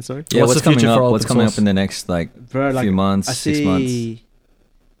question again? Sorry, Yeah, What's what's the future coming for up? open What's coming source? up in the next like bro. Like few months, I 6 months? see.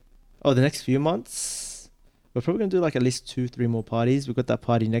 Oh, the next few months, we're probably gonna do like at least 2-3 more parties. We've got that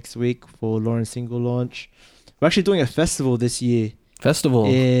party next week for Lauren's single launch. We're actually doing a festival this year. Festival,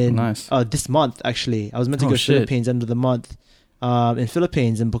 In nice. this month actually. I was meant to Oh, go shit. Philippines end of the month. In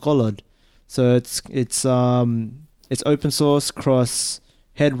Philippines in Bacolod. So it's open source cross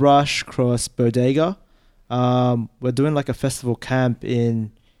Head Rush cross Bodega. We're doing like a festival camp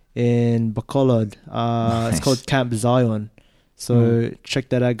in Bacolod. Nice. It's called Camp Zion. So check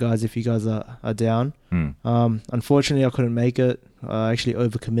that out, guys, if you guys are down. Unfortunately, I couldn't make it. I actually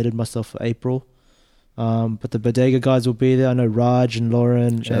overcommitted myself for April. But the Bodega guys will be there. I know Raj and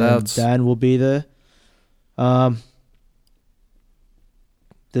Lauren Shout and outs. Dan will be there.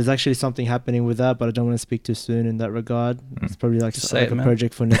 There's actually something happening with that, but I don't want to speak too soon in that regard. It's probably like, Just say like it, a man.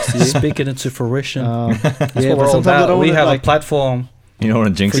 project for next year. Speak it into fruition. Yeah, That's what but we're all sometimes I about. don't We want have like, a platform. You don't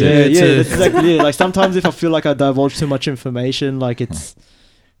want to jinx For it. you. yeah, to- that's exactly it. Like sometimes if I feel like I divulge too much information, like it's,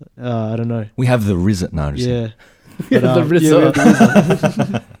 I don't know. We have the Rizet now. just- Yeah. We have the yeah, we have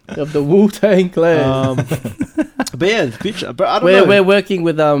RZA. We have the Wu-Tang Clan. But yeah, the future. But I don't know. We're working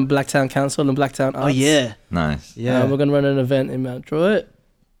with Blacktown Council and Blacktown Arts. Oh yeah, Nice. yeah. We're gonna run an event in Mount Druitt.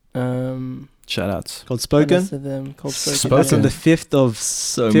 Shout outs. Called Spoken. Called Spoken. Spoken. That's on the 5th of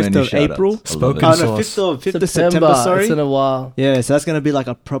So 5th many of shout-outs. April. I love Spoken. it. Oh Sauce. no, 5th of September. Sorry. It's in a while. Yeah, so that's gonna be like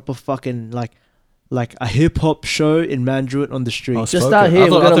a proper fucking like a hip hop show in Mandurut on the street. Oh, Just spoken. out here, I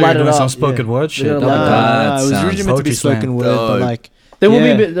thought, we're I gonna thought you light were it doing some up. spoken Yeah. word shit. We're That gonna would- light it That it was sounds originally meant to be poetry slam. spoken word, but Dope. like There will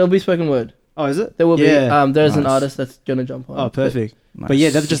Yeah. there'll be spoken word. oh, is it? There will Yeah. be. There's an Nice. artist that's gonna jump on. Oh, perfect. Nice. But yeah,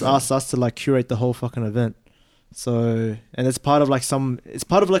 they've just asked us to like curate the whole fucking event. So, and it's part of like it's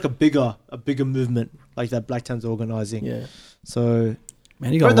part of like a bigger movement like that Blacktown's organizing. Yeah. So,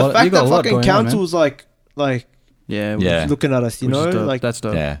 Man, you bro, got a the lot. You fact got a that lot fucking going on, man. council's like Yeah. Yeah. looking at us, you which is know, dope. like That's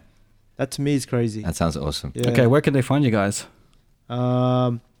dope. Yeah. that to me is crazy. That sounds awesome. Yeah. Okay, where can they find you guys?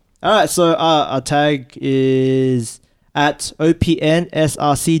 All right, so our tag is at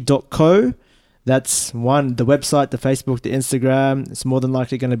OPRN.SRC.co. That's the website, the Facebook, the Instagram. It's more than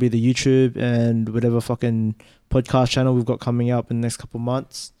likely going to be the YouTube and whatever fucking podcast channel we've got coming up in the next couple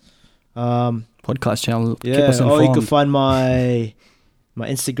months. Podcast channel. Keep Yeah, us or informed. you can find my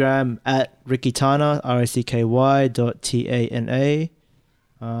Instagram at Ricky Tana, RICKY.TANA.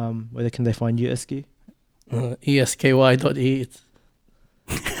 Where can they find you, Esky? ESKY.E.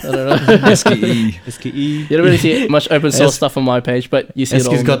 I don't know. SKE. SKE. You don't really see much open source Es- stuff on my page, but you see it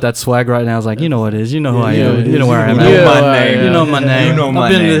all. Esky's got that swag right now. I was like, you know what it is. You know who I Yeah, am. it You know is. where I'm You at. know my name. You know my name. You know my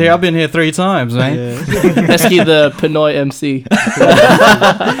I've been name. here. I've been here 3 times, man. Yeah. Esky the Pinoy MC.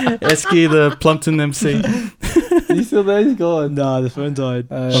 Esky the Plumpton MC. He's still there. He's gone. Nah, the phone died.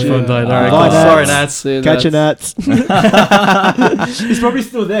 The phone died. All right, Bye, cool. Nats. Sorry, Nats. See you, Catch you, Nats. Nats. He's probably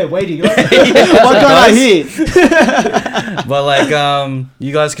still there waiting. Why can't I hear? But like,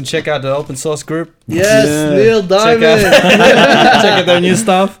 you guys can check out the open source group. Yes, Yeah. Neil Diamond. Check out their new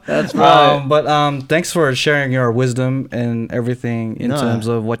stuff. That's right. But thanks for sharing your wisdom and everything in terms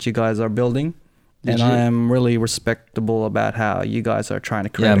of what you guys are building. And I am really respectable about how you guys are trying to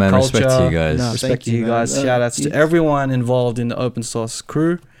create a culture. Respect to you guys. No, Respect thank to you you, guys. man. Shout outs to everyone involved in the open source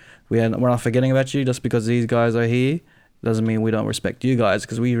crew. We're not forgetting about you. Just because these guys are here doesn't mean we don't respect you guys,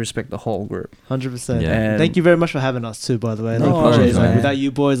 because we respect the whole group. 100%. Yeah. And Thank you very much for having us too, by the way. No Like, worries, appreciate it. Like, man. without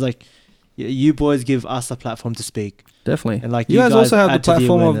you boys, like you boys give us a platform to speak. Definitely. And like you guys also have the add to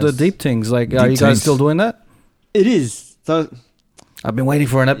platform of the awareness. deep things. Like, Deep are you guys things. still doing that? It is. So I've been waiting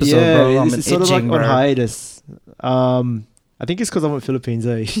for an episode, yeah, bro. I'm it's sort of like itching, on bro. hiatus. I think it's because I'm in Philippines,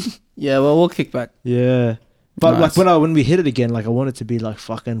 eh? Yeah, well, we'll kick back. Yeah. But Nice. like when we hit it again, like I want it to be like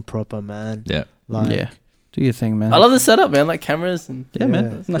fucking proper, man. Yeah. Like, Yeah. Do your thing, man. I love the setup, man. Like cameras and Yeah,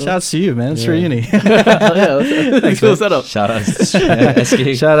 man. Yeah. No, shout outs to you, man. It's for Yeah. uni. Thanks cool setup. Shout out to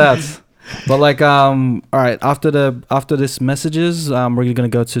Esky. Shout outs. But like, all right. After this messages, we're gonna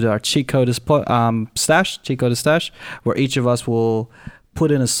go to our cheat coders cheat coder stash, where each of us will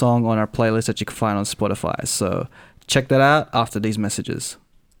put in a song on our playlist that you can find on Spotify. So check that out after these messages.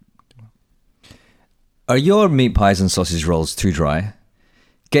 Are your meat pies and sausage rolls too dry?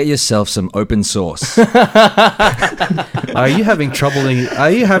 Get yourself some open source. Are you having trouble?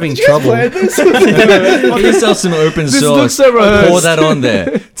 Are you having trouble? Get yourself some open sauce. Pour that on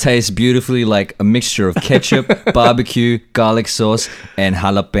there. Tastes beautifully like a mixture of ketchup, barbecue, garlic sauce, and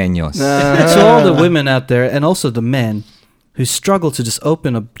jalapenos. To all the women out there, and also the men who struggle to just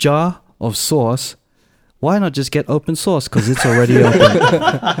open a jar of sauce, why not just get open source? Because it's already open.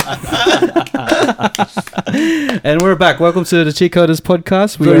 And we're back. Welcome to the Cheat Coders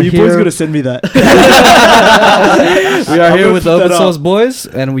podcast. We Bro, are you boys here. gonna send me that. We are here gonna with the put that Open Source up. Boys,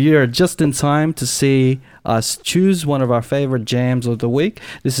 and we are just in time to see us choose one of our favorite jams of the week.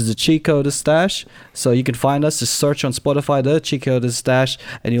 This is the Cheat Coders Stash. So you can find us, just search on Spotify, the Cheat Coders Stash,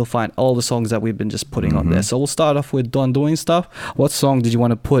 and you'll find all the songs that we've been just putting on there. So we'll start off with Don doing stuff. What song did you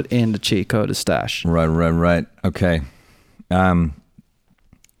want to put in the Cheat Coders Stash? Right. Okay.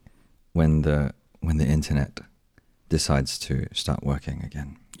 When the internet decides to start working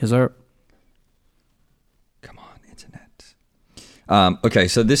again. Is there? Come on, internet. Okay,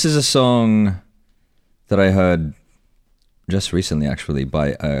 so this is a song that I heard just recently, actually,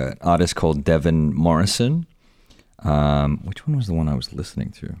 by an artist called Devin Morrison. Which one was the one I was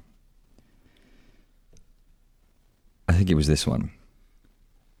listening to? I think it was this one.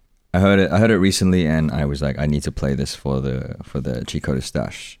 I heard it recently, and I was like, I need to play this for the Cheat Coders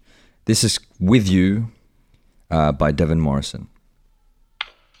Stash. This is With You by Devin Morrison,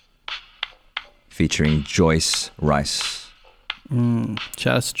 featuring Joyce Rice. Shout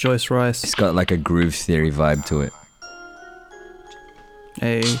out to Joyce Rice. It's got like a groove theory vibe to it.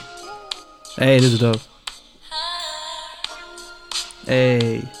 Hey, this is dope.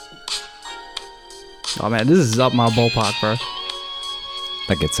 Hey. Oh man, this is up my ballpark, bro.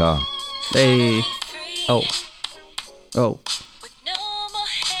 That guitar. Hey. Oh.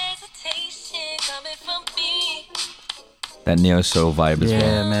 That neo soul vibe as well.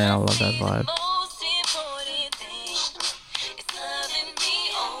 Yeah, man, I love that vibe.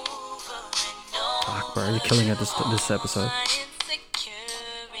 Fuck, bro, you're killing it this episode.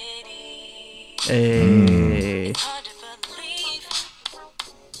 Hey.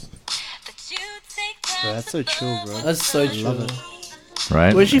 Bro, that's so chill, bro. That's so I love true. it.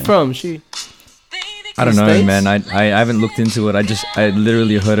 Right? Where's she from? She. I don't know, States? man. I haven't looked into it. I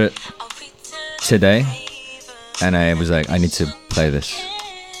literally heard it today, and I was like, I need to play this.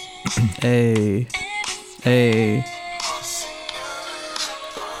 Hey. Hey.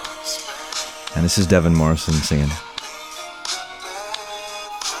 And this is Devin Morrison singing.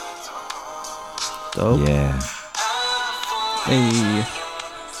 Dope. Yeah. Hey.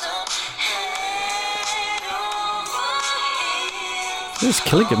 Just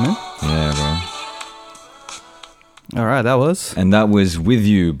killing it, man. Yeah, bro. All right, that was. And that was With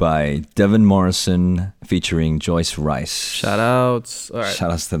You by Devin Morrison featuring Joyce Rice. Shout outs. All right.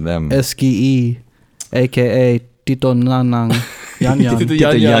 Shout outs to them. Esky, aka Tito Nanang. Yan Yan. Tito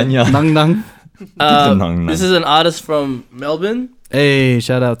Tito Yan Yan. Yan Yan. Nang Nang. This is an artist from Melbourne. Hey,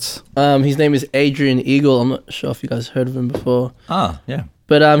 shout outs. His name is Adrian Eagle. I'm not sure if you guys heard of him before, Ah, yeah.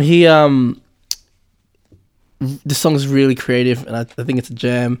 but this song's really creative, and I think it's a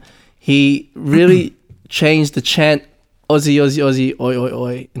jam. He really changed the chant "Aussie, Aussie, Aussie, oi, oi,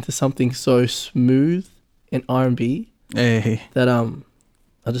 oi" into something so smooth in R&B Hey. that I'll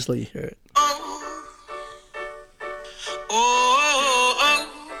just let you hear it.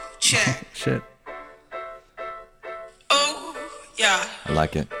 Check. Shit. Oh, yeah. I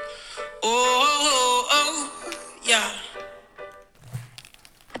like it. Oh, yeah.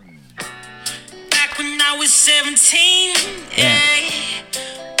 Back when I was 17,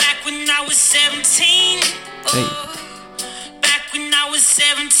 Back when I was 17, Back when I was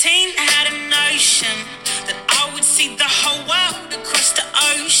 17, I had a notion that I would see the whole world across the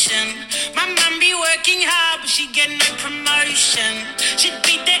ocean. My mom be working hard, but she get no promotion. She'd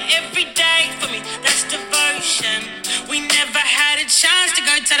be there every day for me, that's devotion. We never had a chance to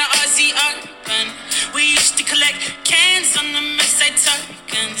go to the Aussie Open. We used to collect cans on the message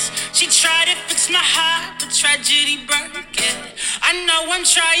tokens. She tried to fix my heart, but tragedy broke it. I know I'm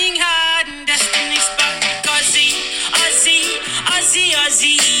trying hard and destiny spoke. Aussie, Aussie, Aussie,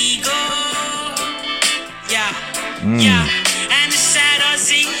 Aussie ego. Yeah, yeah. And it's sad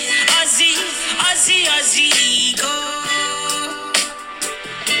Aussie, Aussie, Aussie, Aussie ego.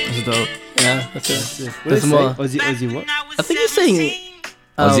 That's dope. Yeah, that's it. What There's is it? more. Aussie what? I think you're saying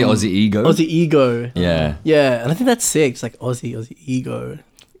Aussie ego. Aussie ego. Yeah. Yeah, and I think that's sick. It's like Aussie ego.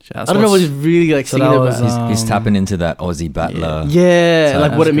 That's I don't know what what's- he's really like so singing that was, about. He's tapping into that Aussie battler. Yeah, So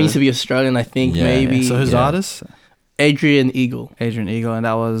like what that's it means good. to be Australian. I think Yeah, maybe. yeah. So who's the Yeah. artist? Adrian Eagle, Adrian Eagle, and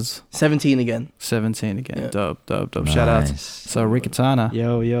that was 17 again. 17 again. Yeah. Dope. Shout out. Nice. So Rikatana,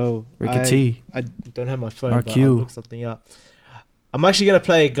 Yo. Ricky T. I don't have my phone, RQ. but I'll look something up. I'm actually gonna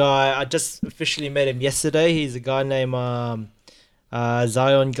play a guy. I just officially met him yesterday. He's a guy named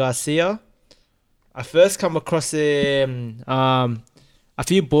Zion Garcia. I first come across him. A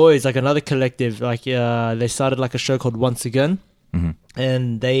few boys, like another collective, like they started like a show called Once Again,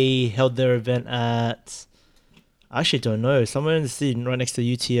 and they held their event at. I actually don't know, somewhere in the city, right next to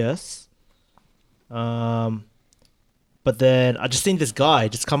UTS. But then I just seen this guy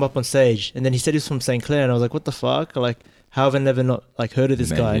just come up on stage, and then he said he's from St. Clair, and I was like, what the fuck? Like, how have I never not like heard of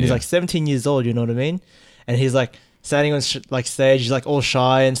this guy? And he's yeah. like 17 years old, you know what I mean? And he's like standing on like stage, he's like all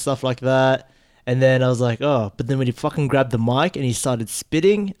shy and stuff like that. And then I was like, oh, but then when he fucking grabbed the mic and he started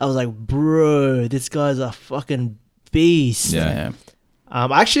spitting, I was like, bro, this guy's a fucking beast. Yeah.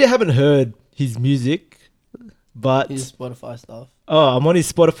 I actually haven't heard his music, but His Spotify stuff. oh, I'm on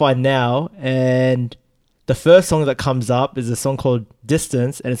his Spotify now, and the first song that comes up is a song called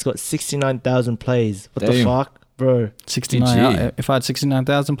Distance, and it's got 69,000 plays. What the Damn. fuck, bro? 69. GG. If I had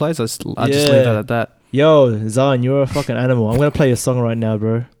 69,000 plays, I'd just leave Yeah. it at that. Yo, Zion, you're a fucking animal. I'm gonna play your song right now,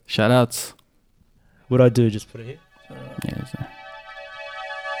 bro. Shout outs. What do I do? Just put it here. Yeah, so-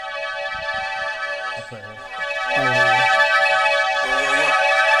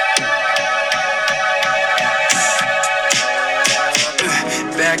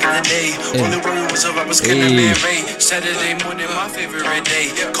 Back in the day, only worry was if I was gonna marry. Saturday morning, my favorite day.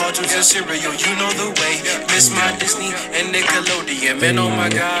 Cartoons and cereal, you know the way. Miss my Disney and Nickelodeon. Man, oh my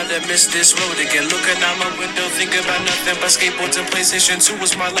God, I miss this road again. Looking out my window, think about nothing but skateboards and PlayStation 2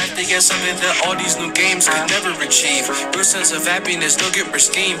 was my life. To get something that all these new games could never achieve. Real sense of happiness, no get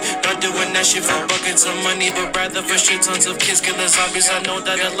steam. Not doing that shit for buckets of money, but rather for shit tons of kids killing zombies. I know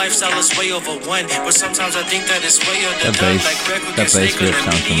that a lifestyle is way over one, but sometimes I think that it's way under That done. bass- Like record that gets bass taken riff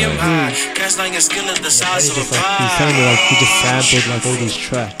and sounds medium familiar. high. Gaslighting a skill at the And size he's of a just like, he's telling me like he just sampled like all these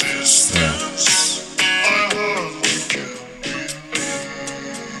tracks. Yeah.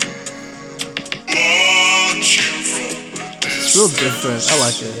 It's real different. I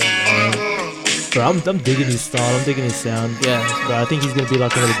like it. Bro, I'm digging his style. I'm digging his sound. Yeah. Bro, I think he's gonna be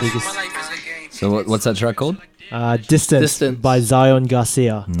like one of the biggest. So what's that track called? Distance, Distance. by Zion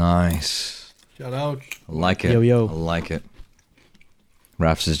Garcia. Nice. Shout out. I like it. Yo. I like it.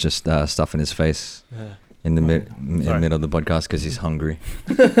 Raph's is just stuffing his face in the middle of the podcast because he's hungry.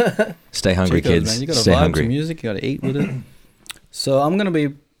 Stay hungry, Chicos, kids. man, you gotta Stay vibe to hungry. music. You gotta eat with it. So I'm gonna be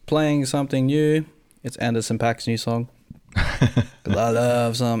playing something new. It's Anderson .Paak's new song. 'Cause I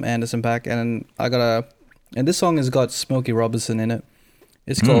love some Anderson .Paak, and and this song has got Smokey Robinson in it.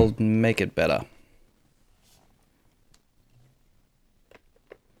 It's called "Make It Better."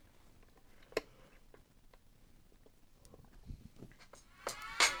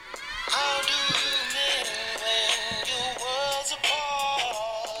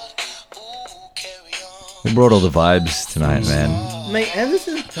 We brought all the vibes tonight, man. Mate,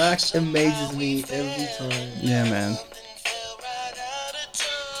 Anderson .Paak amazes me every time. Yeah, man.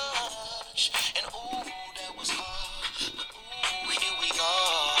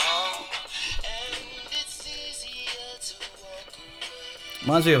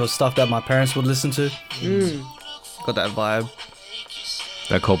 Reminds me of stuff that my parents would listen to. Got that vibe.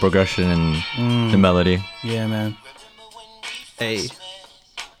 That chord progression and the melody. Yeah, man. Hey.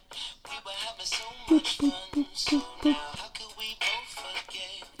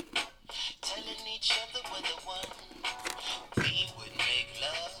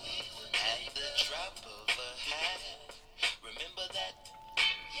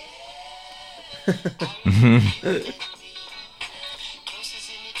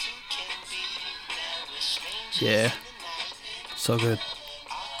 Yeah. So good.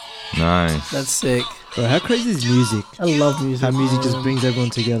 Nice. That's sick. Bro, how crazy is music? I love music. How music just brings everyone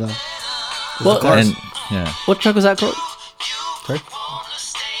together. What, And, yeah. what track was that called? Sorry?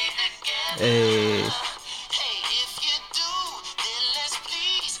 Hey.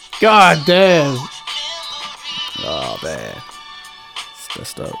 God damn. Oh, man.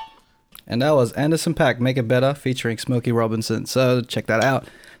 That's dope. And that was Anderson .Paak, Make It Better, featuring Smokey Robinson. So check that out.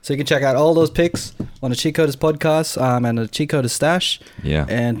 So you can check out all those picks on the Cheat Coders podcast and the Cheat Coders stash. Yeah.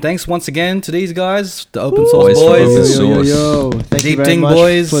 And thanks once again to these guys, the Open Source Boys from boys. Open Yo. Thank Deep you very Ding much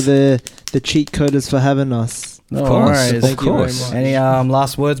boys. for the Cheat Coders for having us. No course, worries. of course. Any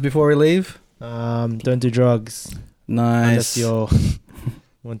last words before we leave? Don't do drugs Nice. unless you're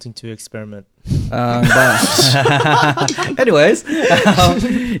wanting to experiment. But anyways,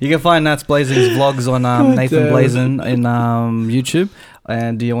 you can find Nats Blazing's vlogs on Nathan Blazin in YouTube.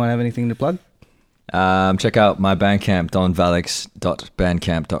 And do you want to have anything to plug? Check out my Bandcamp,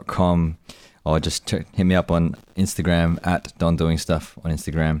 donvalix.bandcamp.com, or just hit me up on Instagram at dondoingstuff on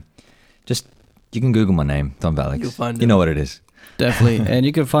Instagram. Just, you can Google my name, Don Valix. You'll find You it. know what it is. Definitely. And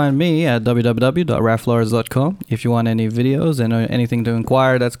you can find me at www.rafflores.com if you want any videos and anything to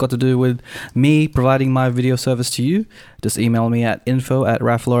inquire that's got to do with me providing my video service to you. Just email me at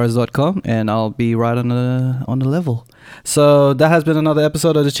info@rafflores.com and I'll be right on the level. So that has been another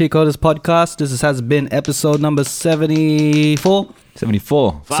episode of the Cheat Coders podcast. This has been episode number 74.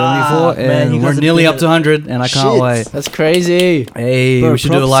 74. 74, man, and you we're guys have nearly been up to 100, and I can't Shit. wait. That's crazy. Hey, Bro, we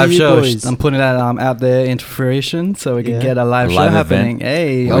should do a props live to you show. boys. I'm putting that out there into fruition so we can Yeah. get a live A show live happening. event.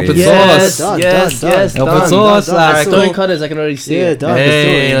 Hey, Oh, open yeah. source. Done, yes, done, yes, done. Open done, source. done. Alright, Story cool. cutters, I can already see Yeah, it. done.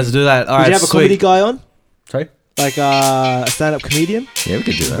 Hey, let's do that. All Would right, you have a sweet. comedy guy on? Sorry? Like a stand-up comedian? Yeah, we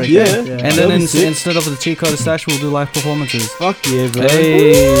could do that. Yeah. And That'd then be sick. instead of the Cheat Code stash, we'll do live performances. Fuck yeah, bro.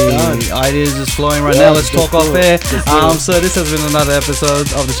 Hey, Done. ideas just flowing right Yeah, now. Let's talk off do air. it. So this has been another episode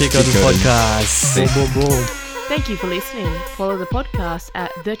of the Cheat Coders podcast. Boom, boom, boom. Thank you for listening. Follow the podcast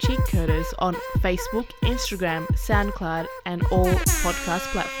at The Cheat Coders on Facebook, Instagram, SoundCloud, and all podcast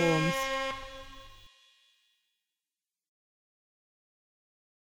platforms.